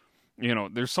coach.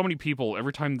 There's so many people,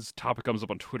 every time this topic comes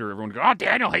up on Twitter, everyone goes,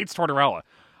 Daniel hates Tortorella.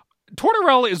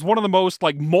 Tortorella is one of the most,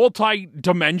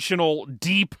 multi-dimensional,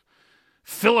 deep,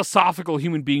 philosophical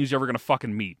human beings you're ever going to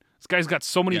fucking meet. This guy's got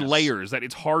so many layers that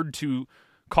it's hard to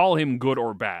call him good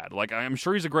or bad. I'm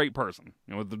sure he's a great person,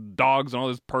 with the dogs and all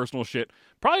this personal shit.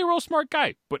 Probably a real smart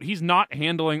guy, but he's not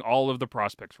handling all of the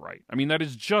prospects right. I mean, that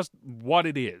is just what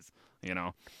it is,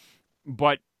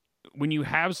 But when you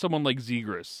have someone like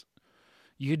Zegras,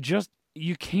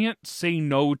 you can't say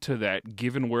no to that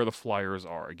given where the Flyers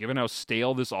are, given how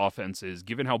stale this offense is,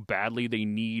 given how badly they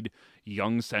need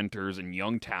young centers and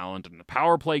young talent, and the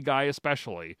power play guy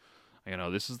especially.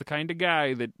 This is the kind of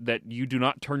guy that you do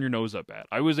not turn your nose up at.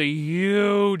 I was a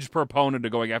huge proponent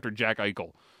of going after Jack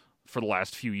Eichel for the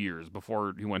last few years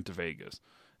before he went to Vegas,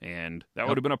 and that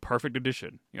would have been a perfect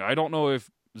addition. I don't know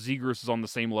if Zegras is on the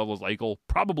same level as Eichel.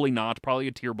 Probably not, probably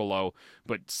a tier below,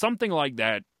 but something like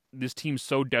that this team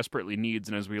so desperately needs.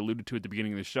 And as we alluded to at the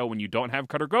beginning of the show, when you don't have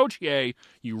Cutter Gauthier,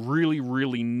 you really,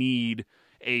 really need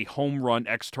a home run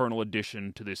external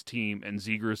addition to this team, and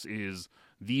Zegras is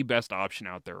the best option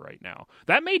out there right now.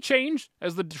 That may change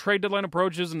as the trade deadline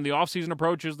approaches and the offseason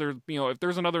approaches. There's, if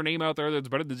there's another name out there that's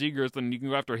better than Zegras, then you can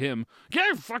go after him.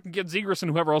 Yeah, fucking get Zegras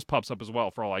and whoever else pops up as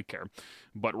well, for all I care.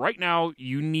 But right now,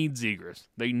 you need Zegras.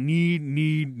 They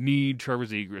need Trevor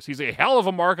Zegras. He's a hell of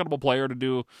a marketable player to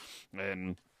do,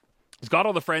 and he's got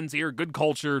all the friends here, good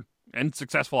culture, and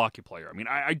successful hockey player. I mean,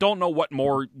 I don't know what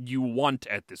more you want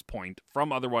at this point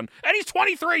from other one. And he's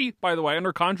 23, by the way,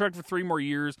 under contract for 3 more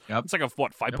years. Yep. It's like a,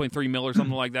 $5.3 mil or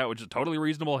something like that, which is a totally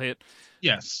reasonable hit.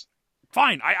 Yes.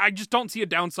 Fine. I just don't see a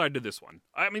downside to this one.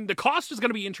 I mean, the cost is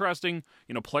going to be interesting.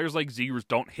 Players like Zegras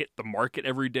don't hit the market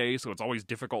every day, so it's always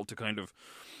difficult to kind of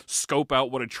scope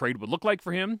out what a trade would look like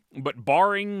for him. But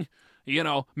barring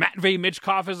Matvei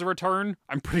Michkov as a return,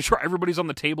 I'm pretty sure everybody's on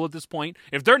the table at this point.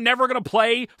 If they're never going to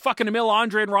play fucking Emil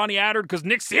Andre and Ronnie Attard because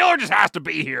Nick Seeler just has to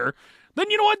be here, then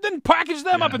you know what? Then package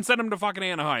them up Yeah. and send them to fucking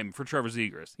Anaheim for Trevor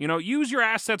Zegras. You know, use your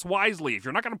assets wisely. If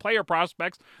you're not going to play your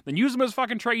prospects, then use them as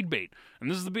fucking trade bait. And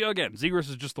this is again, Zegras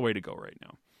is just the way to go right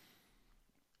now.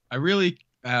 I really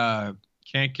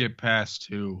can't get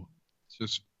past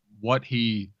just what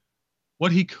he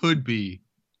could be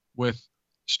with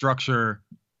structure,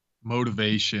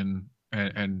 motivation,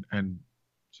 and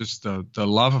just the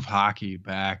love of hockey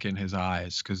back in his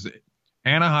eyes. Because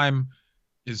Anaheim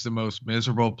is the most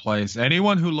miserable place.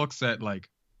 Anyone who looks at like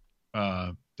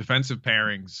defensive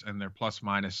pairings and their plus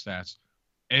minus stats,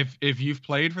 if you've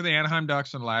played for the Anaheim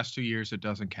Ducks in the last 2 years, it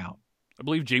doesn't count. I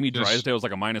believe Jamie Drysdale is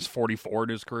like a minus 44 in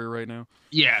his career right now.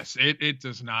 Yes, it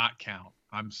does not count.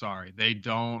 I'm sorry. They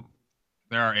don't.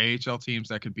 There are AHL teams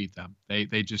that could beat them.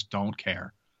 They just don't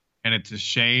care. And it's a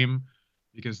shame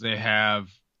because they have,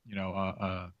 you know,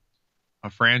 a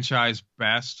franchise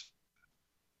best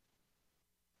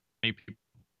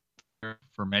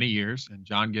for many years. And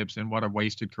John Gibson, what a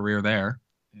wasted career there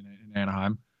in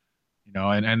Anaheim. You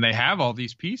know, and they have all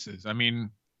these pieces. I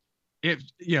mean, if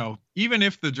you know, even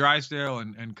if the Drysdale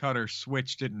and Cutter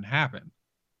switch didn't happen,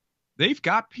 they've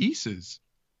got pieces.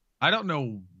 I don't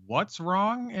know what's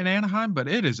wrong in Anaheim, but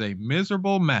it is a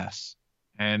miserable mess.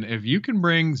 And if you can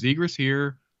bring Zegras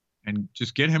here and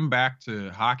just get him back to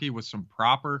hockey with some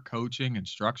proper coaching and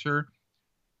structure,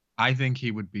 I think he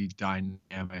would be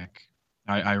dynamic.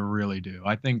 I really do.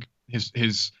 I think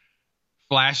his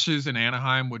flashes in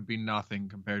Anaheim would be nothing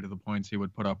compared to the points he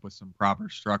would put up with some proper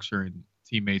structure and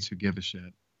teammates who give a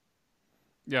shit.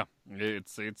 Yeah,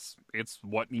 it's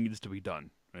what needs to be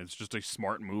done. It's just a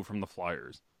smart move from the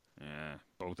Flyers.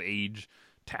 Both age,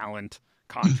 talent,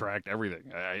 contract,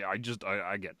 everything. I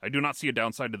do not see a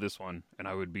downside to this one, and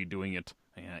I would be doing it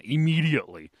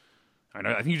immediately.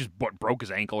 I think he just broke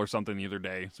his ankle or something the other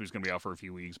day, so he's going to be out for a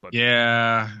few weeks. But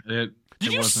yeah, did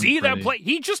you see that play?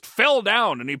 He just fell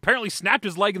down, and he apparently snapped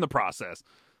his leg in the process.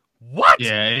 What?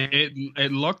 Yeah,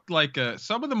 it looked like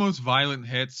some of the most violent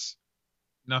hits.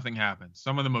 Nothing happened.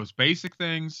 Some of the most basic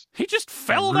things. He just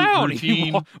fell down.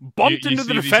 He bumped into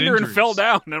the defender and fell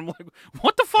down. And I'm like,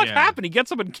 what the fuck happened? He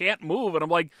gets up and can't move. And I'm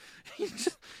like,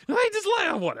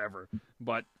 whatever.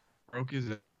 But broke his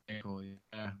ankle.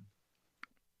 Yeah.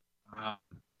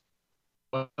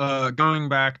 Going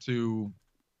back to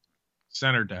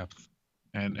center depth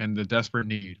and the desperate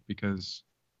need, because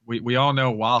we all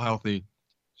know while healthy,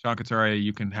 Sean Couturier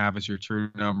you can have as your true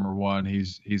number one.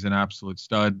 He's an absolute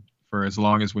stud for as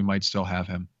long as we might still have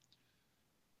him.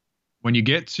 When you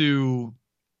get to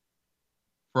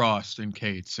Frost and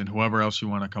Cates and whoever else you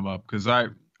want to come up, because I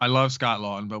love Scott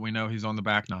Lawton, but we know he's on the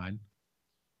back nine.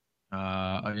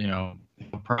 You know,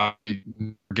 he'll probably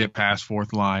get past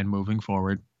fourth line moving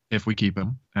forward if we keep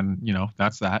him. And, you know,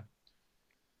 that's that.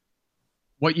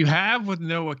 What you have with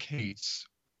Noah Cates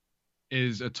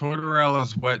is a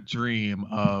Tortorella's wet dream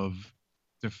of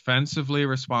defensively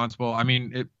responsible. I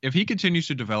mean, if he continues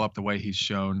to develop the way he's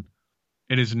shown,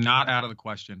 it is not out of the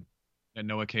question that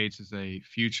Noah Cates is a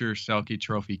future Selke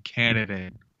Trophy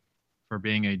candidate for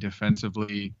being a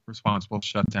defensively responsible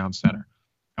shutdown center.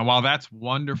 And while that's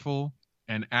wonderful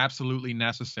and absolutely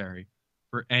necessary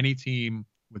for any team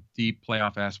with deep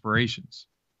playoff aspirations,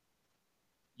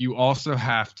 you also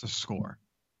have to score.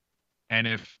 And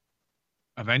if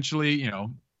eventually, you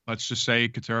know, let's just say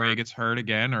Couturier gets hurt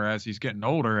again, or as he's getting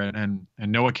older, and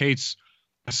Noah Cates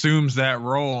assumes that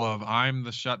role of I'm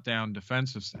the shutdown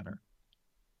defensive center.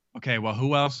 Okay, well,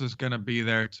 who else is going to be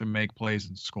there to make plays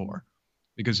and score?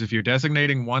 Because if you're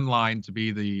designating one line to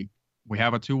be we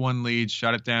have a 2-1 lead,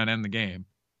 shut it down, end the game,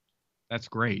 that's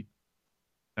great.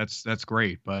 That's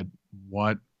great. But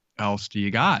what else do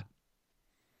you got?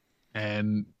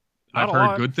 And I've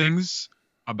heard good things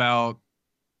about.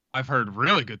 I've heard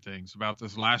really good things about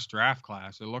this last draft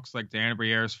class. It looks like Dan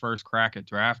Briere's first crack at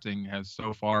drafting has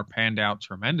so far panned out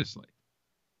tremendously.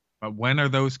 But when are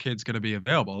those kids going to be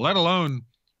available? Let alone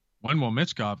when will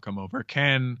Michkov come over?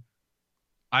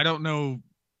 I don't know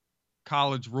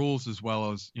college rules as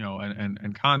well as, you know,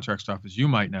 and contract stuff as you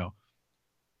might know.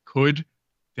 Could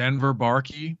Denver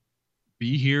Barkey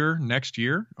be here next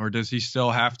year, or does he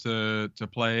still have to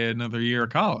play another year of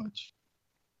college?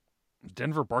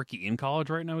 Denver Barkey in college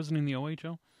right now, isn't he in the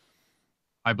OHL?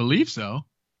 I believe so.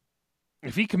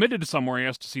 If he committed to somewhere, he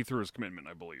has to see through his commitment,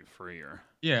 I believe, for a year.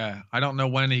 Yeah, I don't know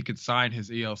when he could sign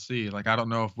his ELC. Like, I don't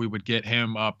know if we would get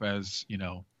him up as, you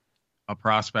know, a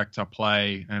prospect to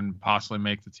play and possibly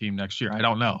make the team next year. I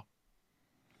don't know.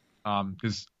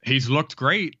 Because he's looked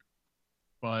great,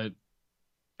 but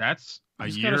that's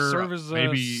he's year. He's got to serve his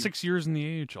maybe 6 years in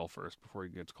the AHL first before he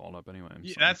gets called up anyway.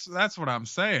 Yeah, that's what I'm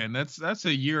saying. That's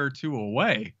a year or two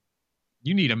away.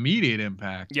 you need immediate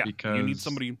impact. Yeah, because you need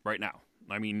somebody right now.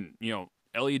 I mean,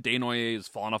 Elliot Desnoyers has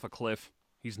fallen off a cliff.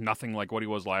 He's nothing like what he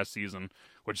was last season,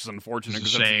 which is unfortunate.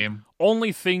 It's a because shame. That's the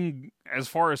only thing, as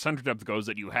far as center depth goes,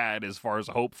 that you had as far as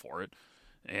a hope for it.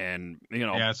 And,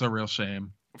 Yeah, it's a real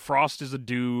shame. Frost is a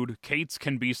dude. Cates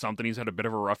can be something. He's had a bit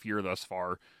of a rough year thus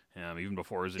far, even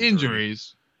before his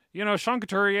injuries. Sean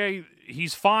Couturier,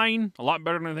 he's fine. A lot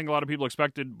better than I think a lot of people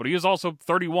expected. But he is also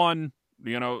 31.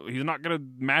 He's not going to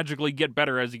magically get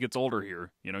better as he gets older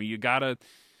here. You gotta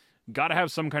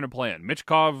have some kind of plan.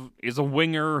 Michkov is a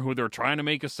winger who they're trying to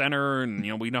make a center,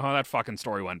 and we know how that fucking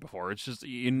story went before. It's just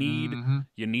you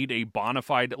need a bona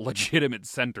fide, legitimate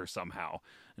center somehow,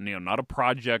 and not a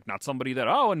project, not somebody that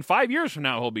in 5 years from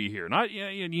now he'll be here. Not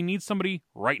you need somebody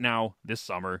right now this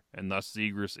summer, and thus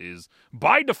Zegras is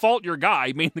by default your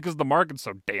guy, mainly because the market's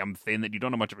so damn thin that you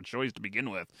don't have much of a choice to begin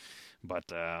with. But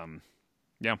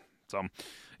yeah, so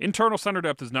internal center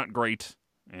depth is not great.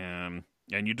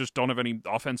 And you just don't have any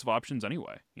offensive options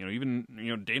anyway. Even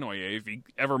Desnoyers, if he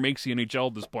ever makes the NHL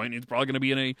at this point, he's probably going to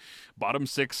be in a bottom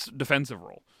six defensive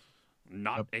role,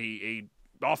 not a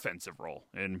offensive role.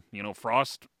 And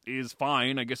Frost is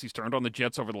fine. I guess he's turned on the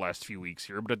Jets over the last few weeks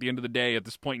here, but at the end of the day, at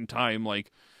this point in time,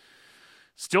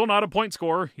 still not a point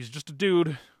scorer. He's just a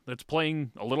dude that's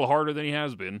playing a little harder than he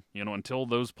has been. Until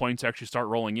those points actually start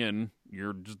rolling in,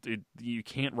 you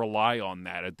can't rely on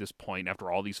that at this point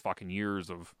after all these fucking years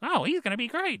of, he's going to be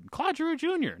great. Claude Giroux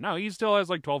Jr. No, he still has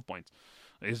 12 points.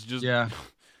 It's just, it's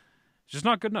just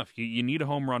not good enough. You need a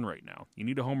home run right now. You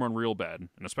need a home run real bad,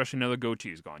 and especially now that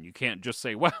Gauthier's gone. You can't just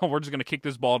say, well, we're just going to kick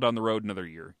this ball down the road another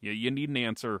year. You need an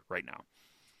answer right now.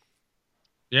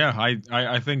 Yeah,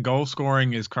 I think goal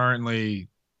scoring is currently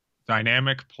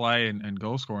dynamic play, and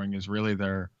goal scoring is really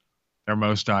their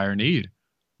most dire need.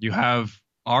 You have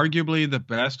arguably the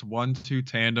best 1-2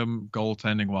 tandem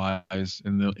goaltending wise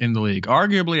in the league.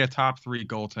 Arguably a top 3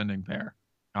 goaltending pair,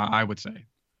 I would say.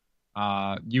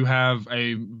 You have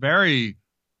a very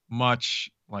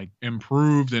much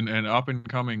improved and up and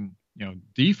coming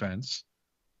defense.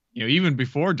 Even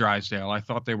before Drysdale, I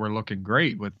thought they were looking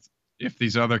great with if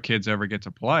these other kids ever get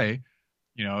to play.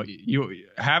 You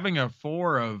having a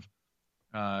 4 of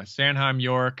Sanheim,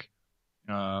 York,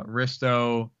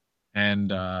 Risto,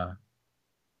 and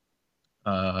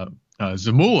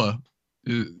Zamula,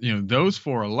 those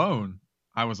 4 alone,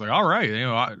 I was like, all right,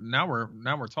 now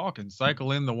we're talking.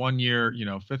 Cycle in the 1 year,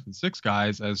 5th and 6th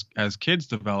guys as kids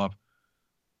develop.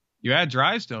 You add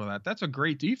Drysdale to that. That's a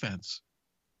great defense.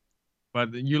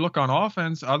 But you look on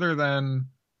offense, other than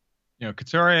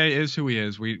Couturier is who he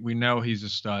is. We know he's a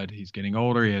stud. He's getting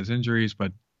older. He has injuries,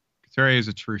 but Couturier is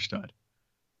a true stud.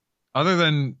 Other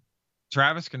than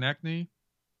Travis Konechny,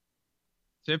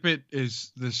 Tippett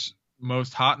is this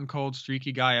most hot and cold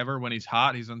streaky guy ever. When he's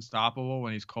hot, he's unstoppable.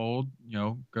 When he's cold,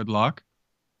 good luck.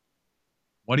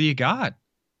 What do you got?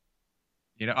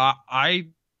 I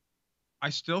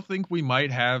still think we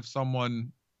might have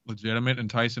someone legitimate in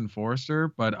Tyson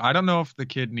Forster, but I don't know if the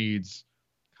kid needs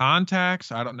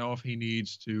contacts. I don't know if he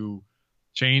needs to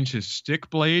change his stick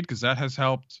blade, because that has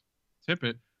helped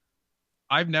Tippett.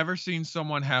 I've never seen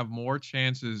someone have more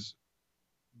chances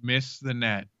miss the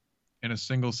net in a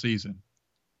single season.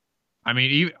 I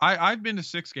mean, I've been to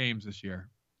 6 games this year.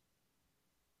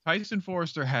 Tyson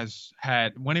Forster has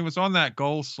had, when he was on that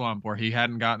goal slump where he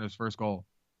hadn't gotten his first goal,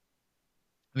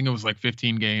 I think it was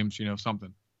 15 games,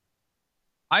 something.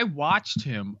 I watched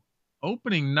him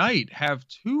opening night have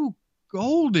 2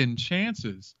 golden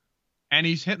chances, and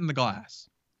he's hitting the glass.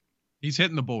 He's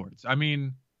hitting the boards. I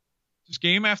mean, just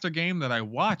game after game that I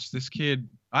watch, this kid,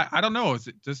 I don't know.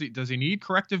 Does he need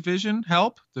corrective vision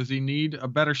help? Does he need a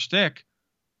better stick?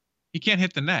 He can't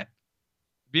hit the net.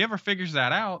 If he ever figures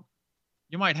that out,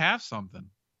 you might have something.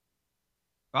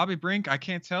 Bobby Brink, I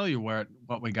can't tell you what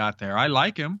we got there. I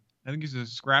like him. I think he's a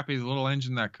scrappy little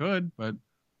engine that could, but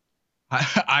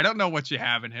I don't know what you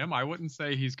have in him. I wouldn't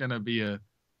say he's going to be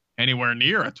anywhere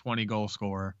near a 20-goal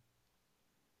scorer.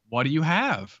 What do you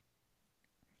have?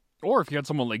 Or if you had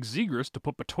someone like Zegras to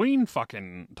put between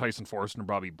fucking Tyson Forster and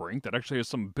Bobby Brink that actually has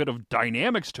some bit of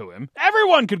dynamics to him,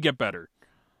 everyone could get better.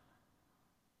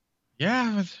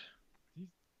 Yeah,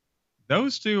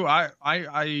 those two, I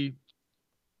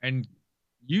and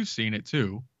you've seen it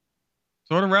too.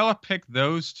 Tortorella picked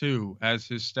those 2 as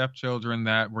his stepchildren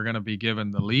that were going to be given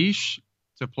the leash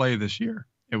to play this year.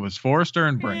 It was Forster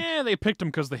and Brink. Yeah, they picked him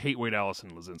because they hate Wade Allison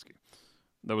and Lazinski.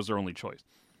 That was their only choice.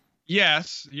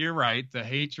 Yes, you're right. The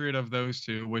hatred of those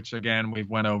 2, which again we've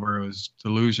went over, was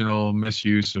delusional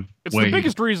misuse of It's Wade. The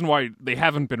biggest reason why they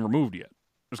haven't been removed yet.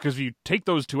 It's because if you take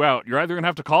those 2 out, you're either going to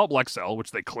have to call up Lexell,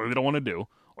 which they clearly don't want to do,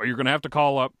 or you're going to have to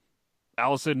call up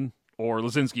Allison or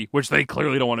Lazinski, which they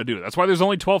clearly don't want to do. That's why there's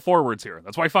only 12 forwards here.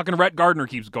 That's why fucking Rhett Gardner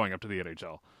keeps going up to the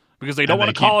NHL. Because they don't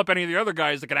want to call up any of the other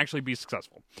guys that can actually be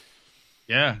successful.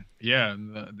 Yeah.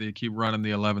 They keep running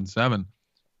the 11-7.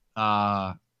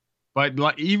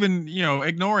 But even,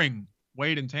 ignoring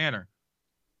Wade and Tanner,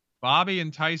 Bobby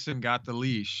and Tyson got the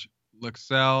leash.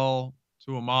 Luxell,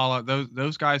 Tuamala,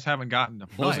 those guys haven't gotten to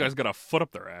play. Those guys got a foot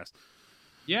up their ass.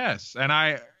 Yes, and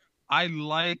I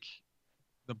like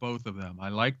the both of them. I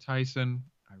like Tyson.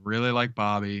 I really like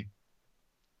Bobby.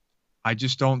 I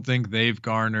just don't think they've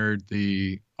garnered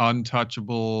the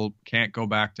untouchable, can't go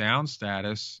back down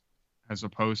status as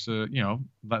opposed to,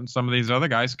 letting some of these other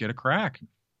guys get a crack.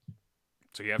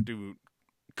 So you have to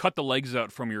cut the legs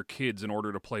out from your kids in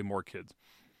order to play more kids.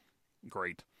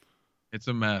 Great. It's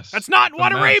a mess. That's not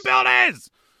what a rebuild is!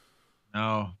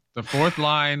 No. The fourth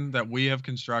line that we have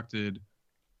constructed,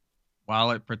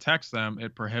 while it protects them,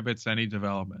 it prohibits any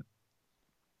development.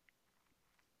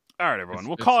 All right, everyone.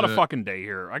 We'll call it a fucking day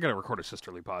here. I got to record a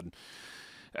sisterly pod.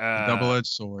 Double-edged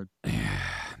sword.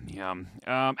 Yeah.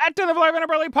 At Dan the Flyer Fan,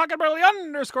 Burley Pocket, Burley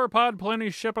 _pod. Plenty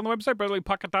ship on the website,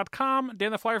 burleypocket.com.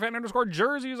 Dan the Flyer Fan _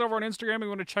 jerseys over on Instagram if you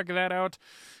want to check that out.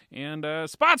 And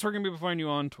Spots, we're going to be finding you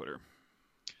on Twitter.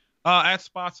 At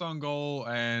Spots on Goal,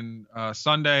 and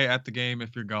Sunday at the game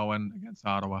if you're going against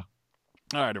Ottawa.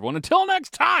 All right, everyone. Until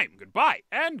next time, goodbye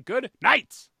and good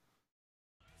nights.